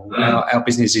scale. Our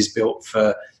business is built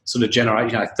for sort of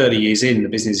 30 years in, the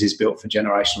business is built for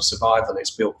generational survival.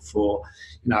 It's built for,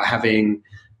 having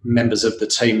members of the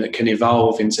team that can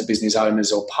evolve into business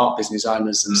owners or part business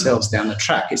owners themselves down the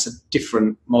track. It's a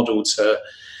different model to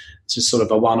sort of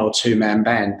a 1 or 2 man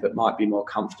band that might be more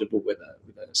comfortable with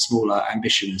a smaller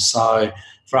ambition. So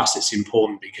for us, it's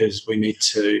important because we need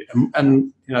to,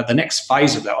 and the next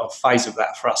phase of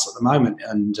that for us at the moment,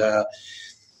 and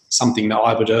something that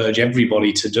I would urge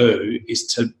everybody to do is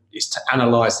to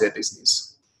analyse their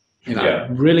business.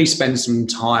 Really spend some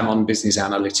time on business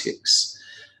analytics.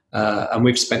 And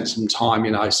we've spent some time,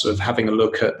 sort of having a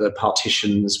look at the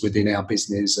partitions within our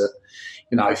business, at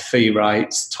fee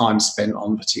rates, time spent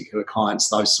on particular clients,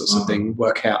 those sorts of things.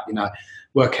 Work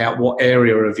out what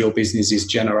area of your business is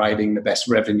generating the best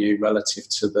revenue relative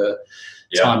to the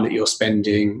time that you're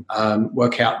spending.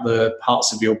 Work out the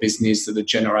parts of your business that are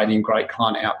generating great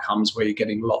client outcomes, where you're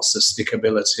getting lots of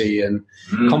stickability and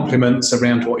compliments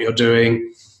around what you're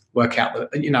doing. Work out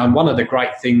and one of the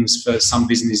great things for some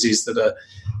businesses that are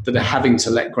having to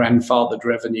let grandfathered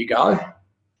revenue go,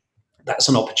 that's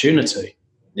an opportunity.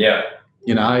 Yeah.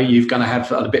 You're going to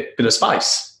have a bit of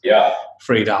space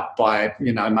freed up by,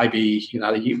 maybe,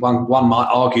 one might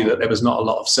argue that there was not a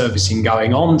lot of servicing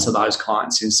going on to those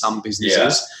clients in some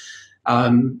businesses.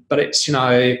 But it's,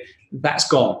 that's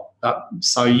gone.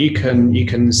 So you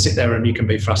can sit there and you can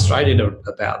be frustrated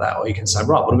about that, or you can say,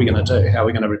 right, what are we going to do? How are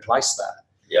we going to replace that?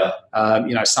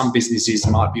 Yeah. Some businesses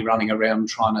might be running around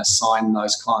trying to sign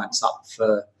those clients up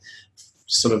for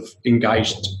sort of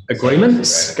engaged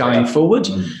agreements going forward.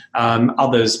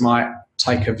 Others might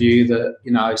take a view that,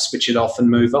 switch it off and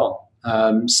move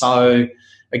on. So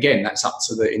again, that's up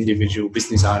to the individual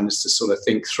business owners to sort of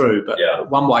think through. But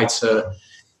one way to,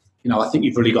 I think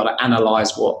you've really got to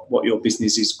analyse what your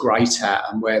business is great at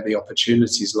and where the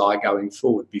opportunities lie going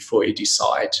forward before you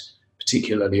decide,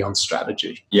 particularly on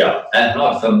strategy. Yeah, and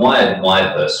from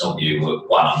my personal view,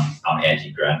 one, I'm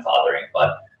anti-grandfathering,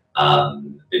 but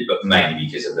mainly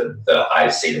because of I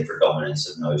see the predominance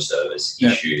of no service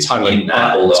issues. Totally. In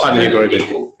that, Totally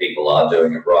agree. People are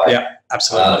doing it right. Yeah,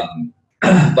 absolutely.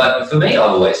 But for me,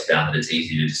 I've always found that it's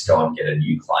easy to just go and get a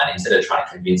new client instead of trying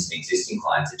to convince an existing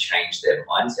client to change their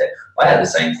mindset. I had the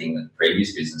same thing with the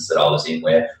previous business that I was in,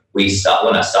 where when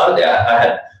I started there, I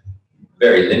had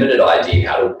very limited idea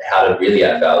how to really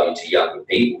add value to younger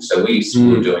people. So we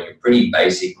were doing a pretty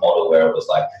basic model where it was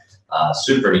like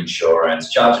super insurance,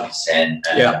 charge a percent,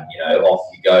 and off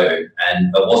you go.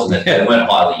 And it wasn't that they weren't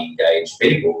highly engaged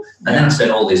people. And then I spent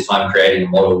all this time creating a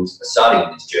model,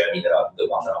 starting this journey the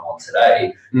one that I'm on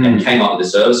today, and came up with a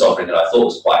service offering that I thought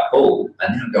was quite cool.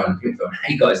 And then I'm going,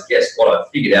 hey guys, guess what? I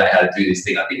figured out how to do this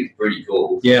thing. I think it's pretty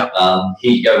cool. Yeah.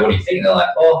 Here you go. What do you think? And they're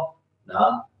like, oh,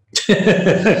 nah. I'm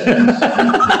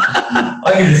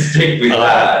going to stick with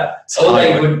that.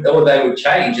 Or they would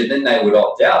change, and then they would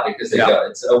opt out because it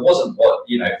wasn't what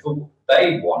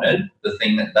they wanted, the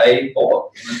thing that they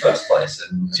bought in the first place,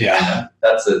 and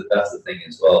that's the thing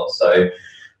as well. So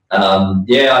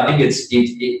I think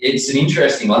it's an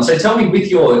interesting one. So tell me, when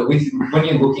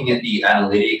you're looking at the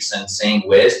analytics and seeing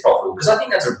where's profitable, because I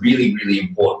think that's a really, really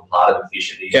important part of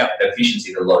efficiency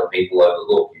that a lot of people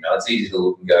overlook. It's easy to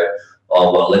look and go,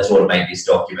 oh, well, let's automate this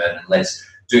document and let's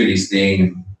do this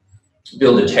thing,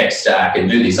 build a tech stack and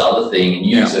do this other thing and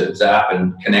use a Zap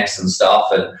and connect some stuff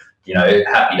and,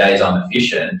 happy days, I'm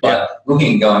efficient. But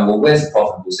looking and going, well, where's the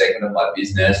profitable segment of my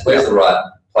business? Where's the right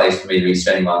place for me to be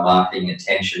spending my marketing,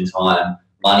 attention, time,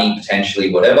 money,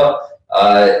 potentially, whatever,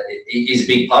 is a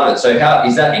big part of it. So how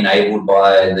is that enabled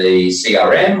by the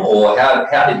CRM, or how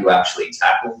did you actually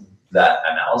tackle that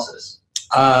analysis?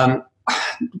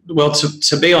 Well,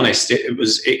 to be honest,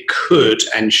 it could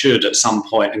and should at some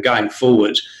point, and going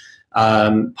forward,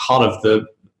 part of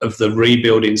the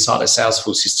rebuild inside of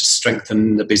Salesforce is to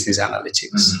strengthen the business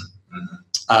analytics.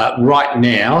 Right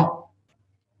now,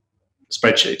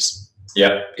 spreadsheets.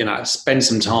 Yeah. Spend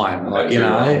some time.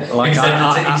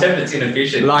 Except it's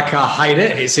inefficient. Like I hate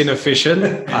it. It's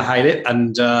inefficient. I hate it,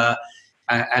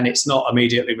 and it's not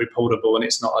immediately reportable and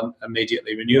it's not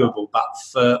immediately renewable. But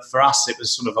for us, it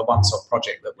was sort of a once-off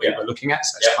project that we were looking at,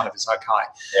 so it's okay.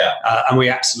 Yeah. And we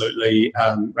absolutely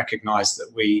recognise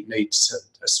that we need to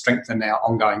strengthen our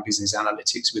ongoing business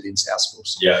analytics within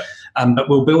Salesforce. Yeah. But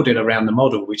we'll build it around the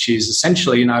model, which is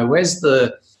essentially, where's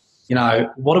the,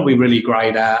 what are we really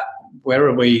great at? Where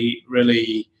are we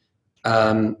really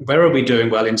doing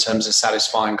well in terms of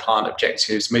satisfying client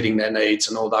objectives, meeting their needs,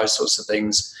 and all those sorts of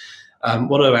things?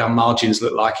 What do our margins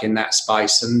look like in that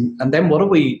space? And then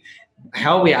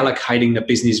how are we allocating the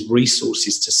business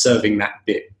resources to serving that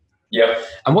bit? Yeah.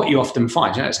 And what you often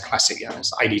find, it's a classic,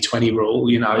 it's 80-20 rule,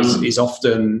 is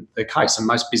often the case. And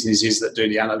most businesses that do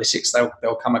the analytics,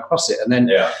 they'll come across it. And then,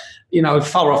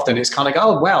 far often it's kind of go,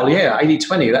 oh, well,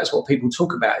 80-20, that's what people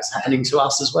talk about. It's happening to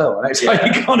us as well. And that's how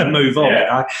you kind of move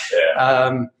on.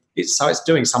 It's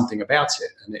doing something about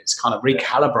it. And it's kind of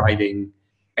recalibrating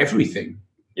everything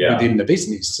within the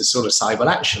business to sort of say, well,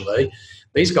 actually,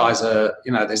 these guys are,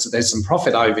 there's some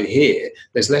profit over here,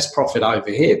 there's less profit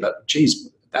over here, but geez,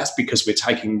 that's because we're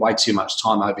taking way too much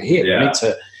time over here. We need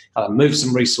to move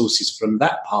some resources from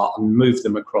that part and move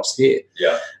them across here.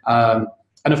 Yeah.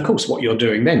 And of course, what you're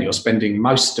doing then, you're spending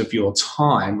most of your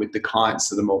time with the clients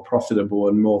that are more profitable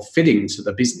and more fitting to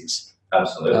the business.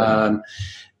 Absolutely.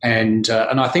 And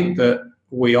I think that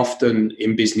we often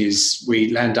in business,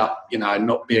 we land up,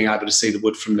 not being able to see the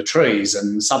wood from the trees,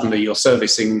 and suddenly you're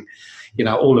servicing,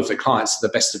 all of the clients to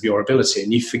the best of your ability,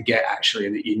 and you forget actually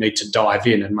that you need to dive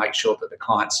in and make sure that the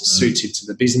clients are suited to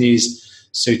the business,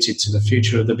 suited to the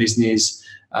future of the business,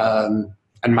 and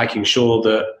making sure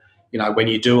that, when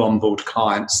you do onboard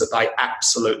clients, that they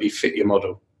absolutely fit your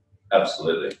model.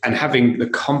 Absolutely. And having the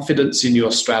confidence in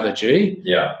your strategy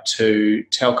to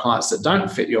tell clients that don't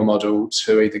fit your model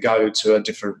to either go to a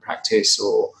different practice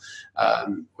or,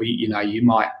 you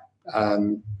might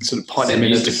sort of point them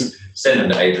in a different... Send them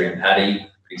to Adrian Paddy.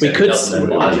 We could.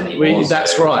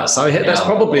 That's right. So that's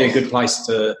probably a good place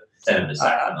to Send him to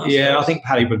Saturn. Yeah, I think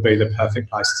Paddy would be the perfect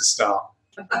place to start.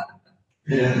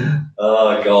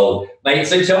 Oh, gold. Mate,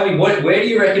 so tell me, where do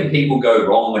you reckon people go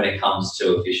wrong when it comes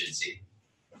to efficiency?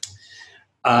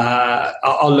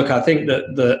 Look, I think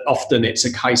that often it's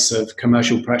a case of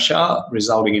commercial pressure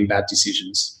resulting in bad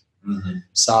decisions. Mm-hmm.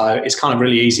 So it's kind of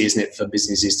really easy, isn't it, for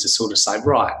businesses to sort of say,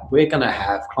 right, we're going to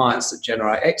have clients that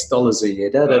generate X dollars a year,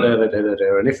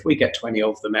 and if we get 20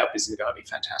 of them, our business is going to be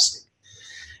fantastic.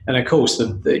 And of course,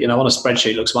 on a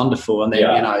spreadsheet looks wonderful, and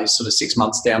then sort of 6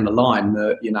 months down the line,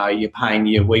 you're paying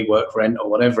your WeWork rent or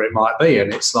whatever it might be,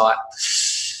 and it's like,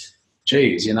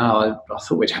 geez, I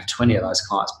thought we'd have 20 of those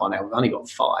clients by now. We've only got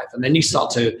 5, and then you have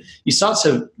to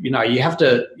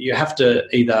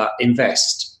either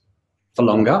invest for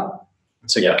longer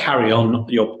to carry on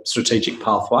your strategic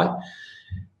pathway.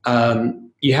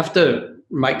 You have to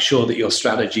make sure that your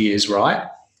strategy is right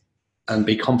and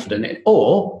be confident in it,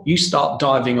 or you start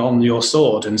diving on your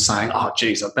sword and saying, oh,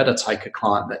 geez, I better take a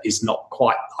client that is not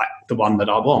quite like the one that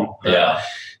I want. Yeah.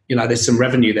 There's some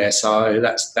revenue there, so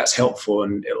that's helpful,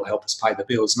 and it'll help us pay the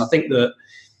bills. And I think that,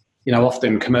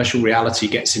 often commercial reality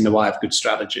gets in the way of good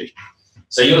strategy.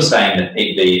 So you're saying that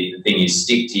the thing is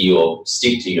stick to your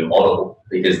model,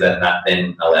 because that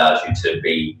then allows you to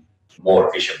be more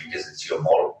efficient because it's your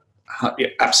model. Yeah,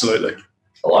 absolutely.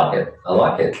 I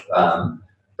like it.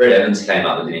 Brett Evans came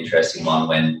up with an interesting one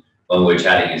when we were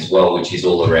chatting as well, which is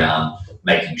all around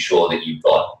making sure that you've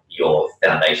got your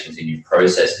foundations and your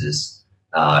processes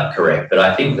correct. But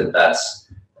I think that's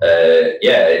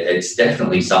it's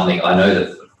definitely something. I know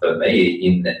that for me,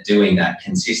 in doing that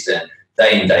consistent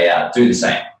day in, day out, do the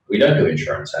same. We don't do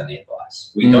insurance only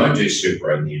advice. We don't do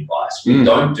super only advice. We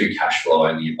don't do cash flow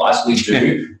only advice. We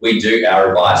do our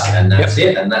advice, and that's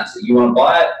it. And that's, you want to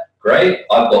buy it, great.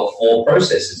 I've got 4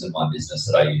 processes in my business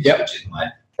that I use, which is my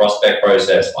prospect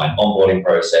process, my onboarding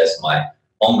process, my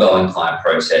ongoing client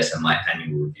process, and my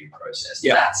annual review process.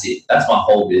 That's it. That's my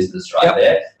whole business right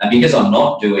there. And because I'm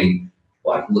not doing,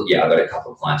 I've got a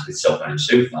couple of clients with self-managed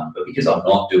super fund, but because I'm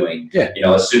not doing,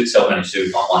 a self-managed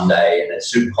super fund one day and a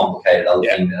super complicated other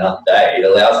thing another day, it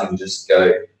allows me to just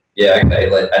go,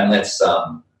 let's.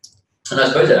 And I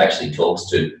suppose it actually talks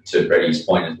to Freddie's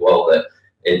point as well, that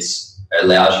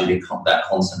allows you to that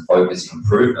constant focus,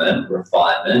 improvement,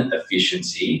 refinement,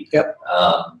 efficiency,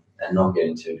 and not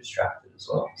getting too distracted as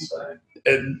well. So.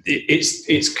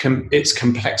 It's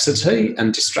complexity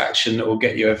and distraction that will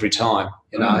get you every time,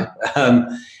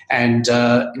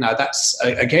 that's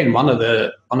again one of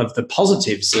the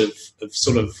positives of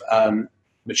sort of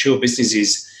mature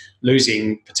businesses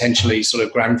losing potentially sort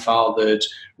of grandfathered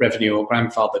revenue or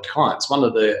grandfathered clients. One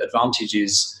of the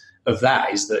advantages of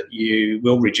that is that you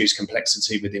will reduce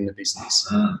complexity within the business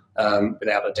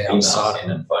without a doubt. So,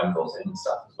 and phone calls and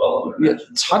stuff as well.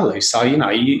 Totally. So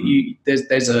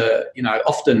there's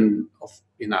often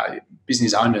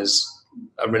business owners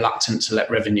are reluctant to let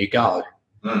revenue go,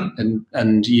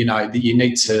 and you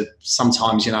need to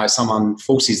sometimes someone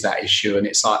forces that issue, and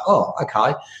it's like, oh,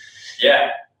 okay,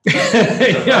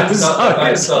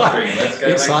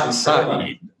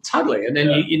 totally, and then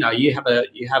you have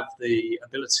the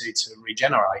ability to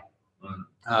regenerate,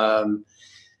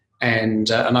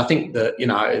 and I think that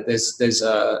there's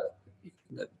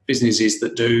businesses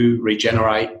that do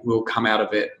regenerate will come out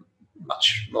of it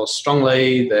much more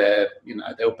strongly.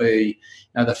 There'll be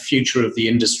the future of the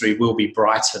industry will be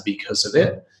brighter because of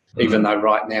it, even though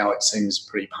right now it seems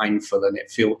pretty painful, and it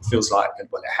feels like,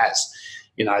 well, it has.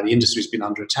 The industry's been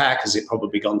under attack. Has it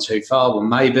probably gone too far? Well,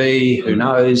 maybe. Who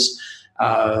knows?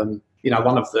 One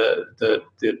of the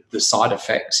side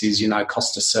effects is,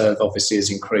 cost to serve obviously has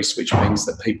increased, which means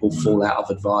that people fall out of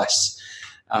advice,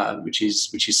 which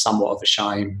is somewhat of a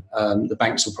shame. The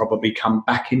banks will probably come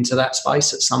back into that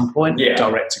space at some point,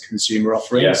 direct to consumer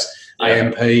offerings.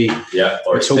 AMP,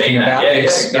 we're talking about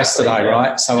this yesterday,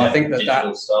 right? So I think that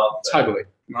stuff, totally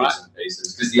right.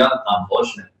 Because the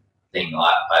unfortunate thing,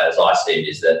 as I see it,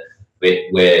 is that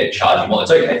we're charging. Well,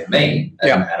 it's okay for me,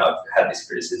 and I've had this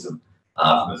criticism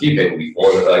from a few people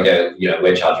before that I go,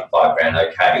 we're charging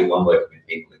 $5,000. Okay, I'm working with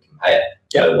people that can pay it.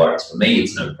 No worries. For me,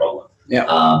 it's no problem.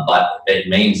 But it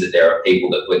means that there are people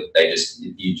that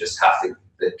you just have to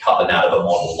cut them out of a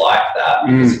model like that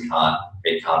because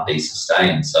it can't be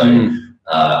sustained. So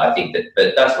I think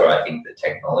but that's where I think the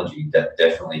technology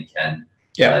definitely can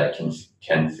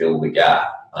fill the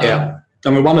gap. I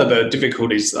mean, one of the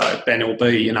difficulties though, Ben, will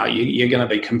be you're going to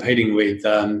be competing with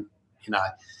I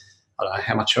don't know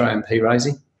how much are AMP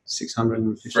raising.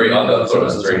 650. I thought it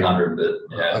was 300, but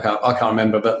I can't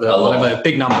remember, but whatever,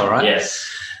 big number, right? Yes.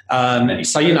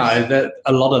 So, you know, that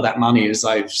a lot of that money, as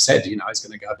they've said, you know, is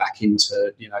going to go back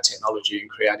into, you know, technology and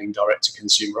creating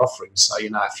direct-to-consumer offerings. So, you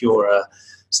know, if you're a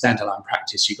standalone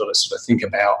practice, you've got to sort of think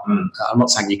about, I'm not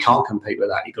saying you can't compete with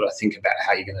that, you've got to think about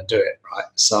how you're going to do it, right?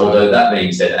 So, although that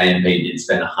being said, A&P did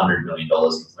spend $100 million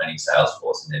implementing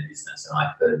Salesforce in their business, and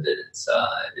I've heard that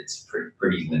it's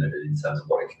pretty limited in terms of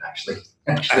what it can actually do.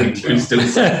 Still,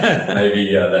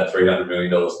 maybe that $300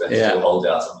 million spend still holds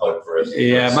out some hope for us.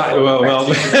 Yeah,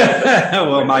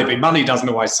 well, maybe. Money doesn't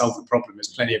always solve the problem.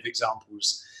 There's plenty of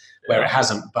examples where it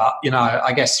hasn't. But, you know,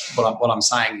 I guess what I'm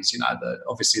saying is, you know,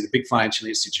 obviously the big financial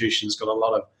institutions got a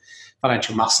lot of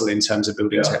financial muscle in terms of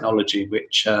building technology,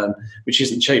 which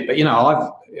isn't cheap. But, you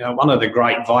know, one of the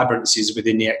great vibrancies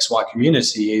within the XY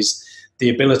community is the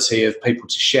ability of people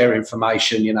to share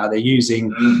information. You know, they're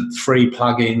using free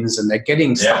plugins and they're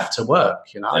getting stuff to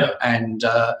work, you know, and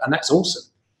that's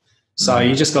awesome. So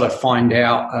you just got to find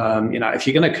out, you know, if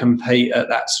you're going to compete at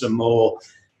that sort of more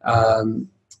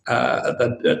at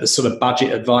the sort of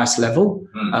budget advice level,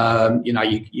 you know,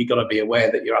 you got to be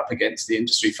aware that you're up against the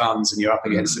industry funds and you're up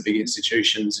against the big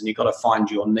institutions, and you've got to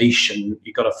find your niche, and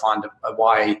you've got to find a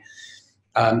way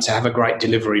to have a great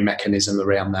delivery mechanism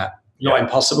around that. Not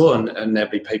impossible, and there'll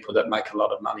be people that make a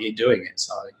lot of money doing it.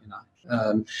 So, you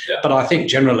know, but I think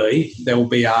generally there will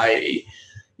be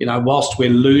you know, whilst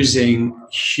we're losing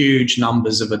huge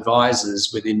numbers of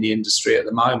advisors within the industry at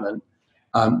the moment,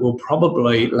 we'll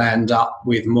probably land up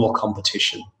with more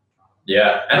competition.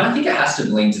 Yeah, and I think it has to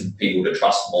lean to people to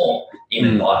trust more in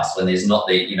advice when there's not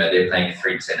you know, they're paying a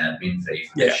 3% admin fee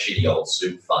for their shitty old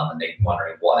super fund, and they're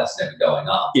wondering why it's never going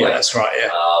up. Yeah, like, that's right.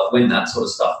 Yeah, when that sort of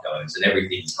stuff goes and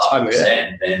everything's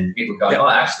 100%, then people go, oh,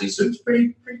 actually, super's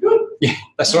pretty good. Yeah,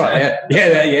 that's right.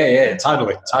 Yeah,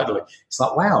 totally. It's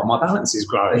like, wow, my balance is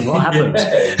growing. What happened?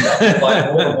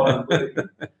 Like more than what I'm putting.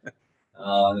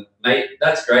 Mate,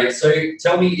 that's great. So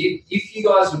tell me, if you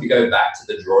guys were to go back to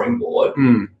the drawing board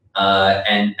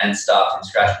and start from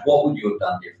scratch, what would you have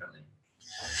done differently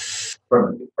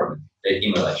from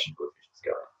in relation to efficiency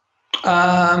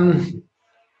going?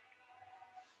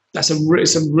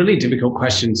 It's a really difficult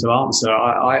question to answer.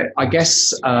 I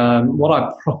guess what I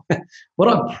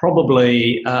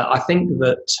probably I think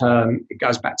that it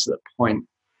goes back to the point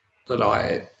that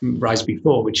I raised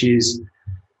before, which is,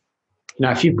 you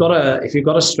know, if you've got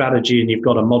a strategy and you've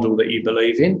got a model that you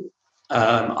believe in,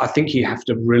 I think you have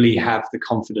to really have the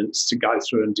confidence to go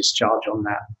through and discharge on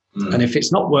that. And if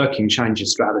it's not working, change your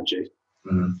strategy.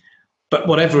 But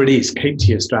whatever it is, keep to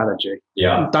your strategy.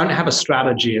 Yeah. Don't have a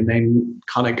strategy and then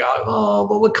kind of go, oh,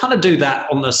 well, we'll kind of do that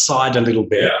on the side a little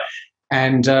bit. Yeah.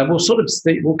 And we'll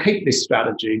keep this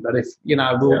strategy, but if, you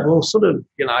know, we'll sort of,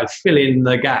 you know, fill in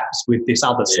the gaps with this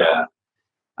other stuff.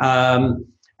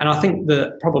 And I think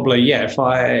that probably, if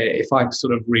I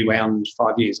sort of rewound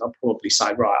 5 years, I'd probably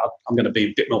say, right, I'm going to be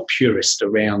a bit more purist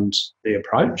around the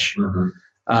approach.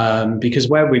 Because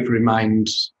where we've remained,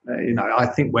 you know, I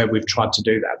think where we've tried to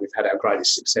do that, we've had our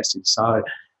greatest successes. So,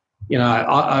 you know,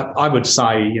 I would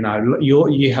say, you know,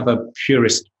 you have a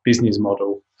purist business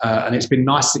model, and it's been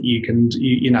nice that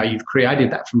you know, you've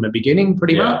created that from the beginning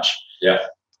pretty much. Yeah.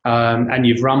 And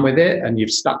you've run with it and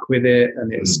you've stuck with it,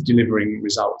 and it's delivering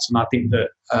results. And I think that,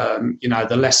 you know,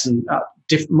 the lesson,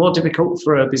 more difficult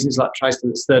for a business like Treysta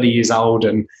that's 30 years old,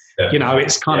 and, you know,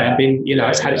 it's kind of been, you know,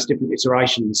 it's had its different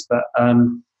iterations, but,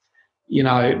 you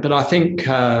know, but I think,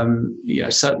 you know,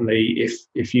 certainly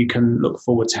if you can look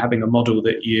forward to having a model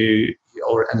that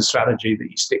and a strategy that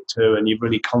you stick to, and you're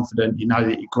really confident, you know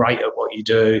that you're great at what you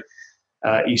do,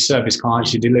 you service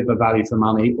clients, you deliver value for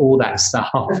money, all that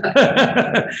stuff.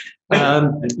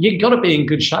 You've got to be in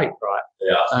good shape, right?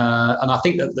 Yeah. And I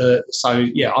think that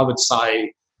I would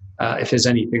say if there's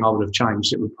anything I would have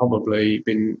changed, it would probably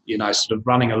been, you know, sort of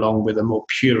running along with a more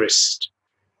purist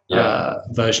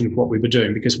version of what we were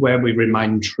doing, because where we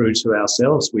remained true to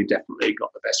ourselves, we definitely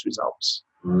got the best results.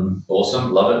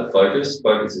 Awesome. Love it. Focus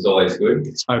is always good.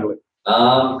 Totally.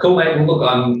 Cool, mate. Well, look,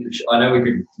 I know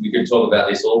we could talk about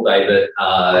this all day, but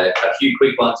a few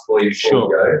quick ones for you before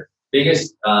we go.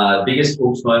 Biggest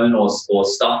oops moment or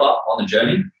stuff up on the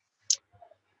journey?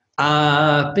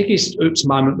 Biggest oops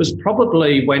moment was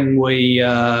probably when we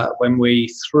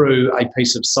threw a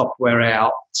piece of software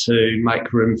out to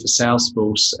make room for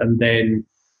Salesforce, and then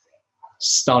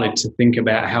started to think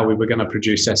about how we were going to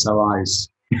produce SOAs.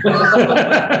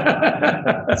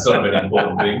 That's sort of an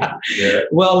important thing. Yeah.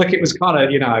 Well, look, it was kind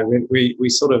of, you know, we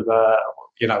sort of,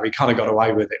 you know, we kind of got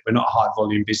away with it. We're not a high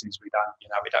volume business. We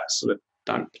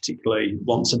don't particularly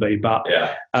want to be, but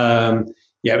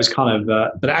yeah, it was kind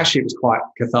of, but actually it was quite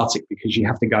cathartic because you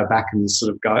have to go back and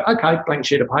sort of go, okay, blank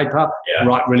sheet of paper,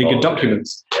 write really good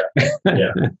documents. Yeah,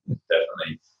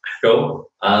 definitely.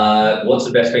 Cool. What's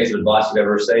the best piece of advice you've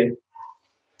ever received?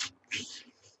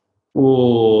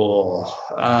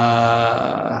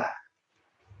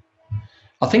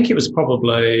 I think it was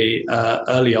probably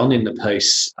early on in the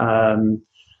piece.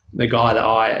 The guy that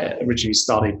I originally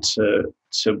started to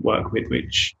work with,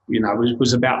 which, you know,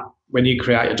 was about when you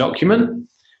create a document,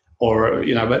 or,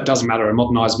 you know, but it doesn't matter, a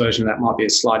modernized version, that might be a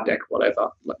slide deck, whatever.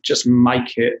 Just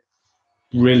make it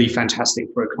really fantastic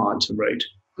for a client to read.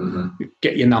 Mm-hmm.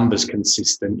 Get your numbers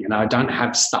consistent, you know, don't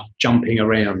have stuff jumping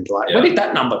around like, where did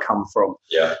that number come from?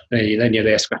 Yeah. Then you're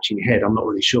there scratching your head, I'm not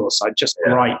really sure. So just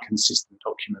great, consistent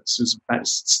documents.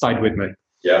 That's stayed with me.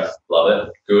 Yeah, love it.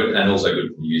 Good, and also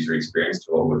good for the user experience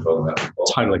to what we were talking about before.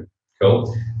 Totally.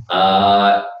 Cool.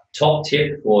 Top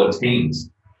tip for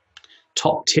teams?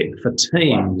 Top tip for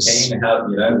teams? Team, how,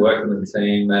 you know, working with the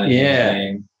team, managing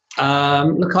the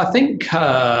team. Look, I think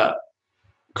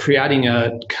creating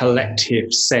a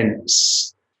collective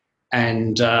sense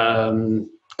and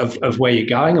of where you're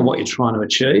going and what you're trying to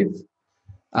achieve.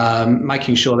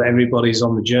 Making sure that everybody's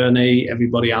on the journey,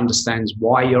 everybody understands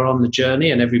why you're on the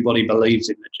journey, and everybody believes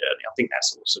in the journey. I think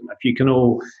that's awesome. If you can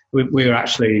all, we're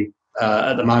actually,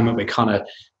 at the moment, we're kind of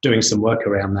doing some work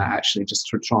around that, actually, just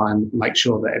to try and make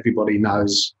sure that everybody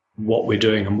knows what we're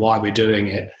doing and why we're doing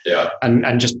it. Yeah.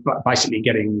 And just basically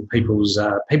getting people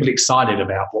excited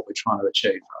about what we're trying to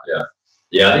achieve. Right? Yeah.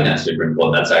 Yeah, I think that's super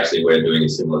important. That's actually, we're doing a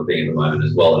similar thing at the moment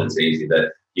as well. And it's easy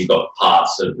that you've got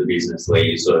parts of the business where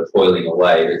you're sort of toiling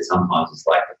away, but sometimes it's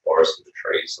like the forest with the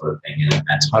trees sort of thing. And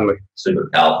that's totally super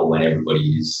powerful when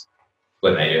everybody is,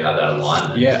 when they have that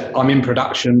alignment. Yeah, I'm in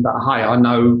production, but hey, I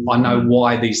know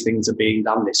why these things are being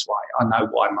done this way. I know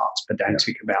why Mark's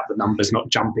pedantic about the numbers not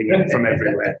jumping in from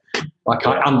everywhere. Like,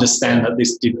 I understand that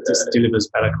this delivers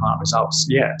better client results.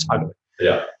 Yeah, totally.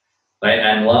 Yeah.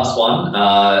 And last one,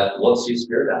 what's your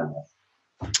spirit animal?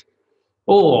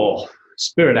 Oh,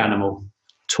 spirit animal.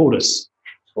 Tortoise.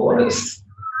 Tortoise.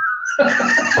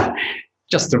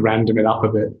 Just to random it up a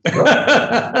bit.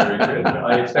 Very good.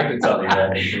 I expected something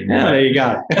there. Yeah, there you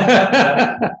go.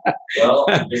 Well,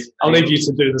 I'll leave you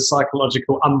to do the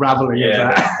psychological unraveling of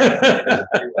that.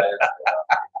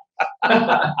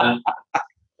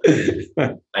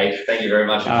 Mate, thank you very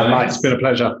much. Mate, it's been a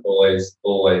pleasure. Always a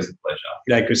pleasure.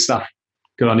 Yeah, good stuff.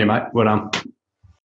 Good on you, mate. Well done.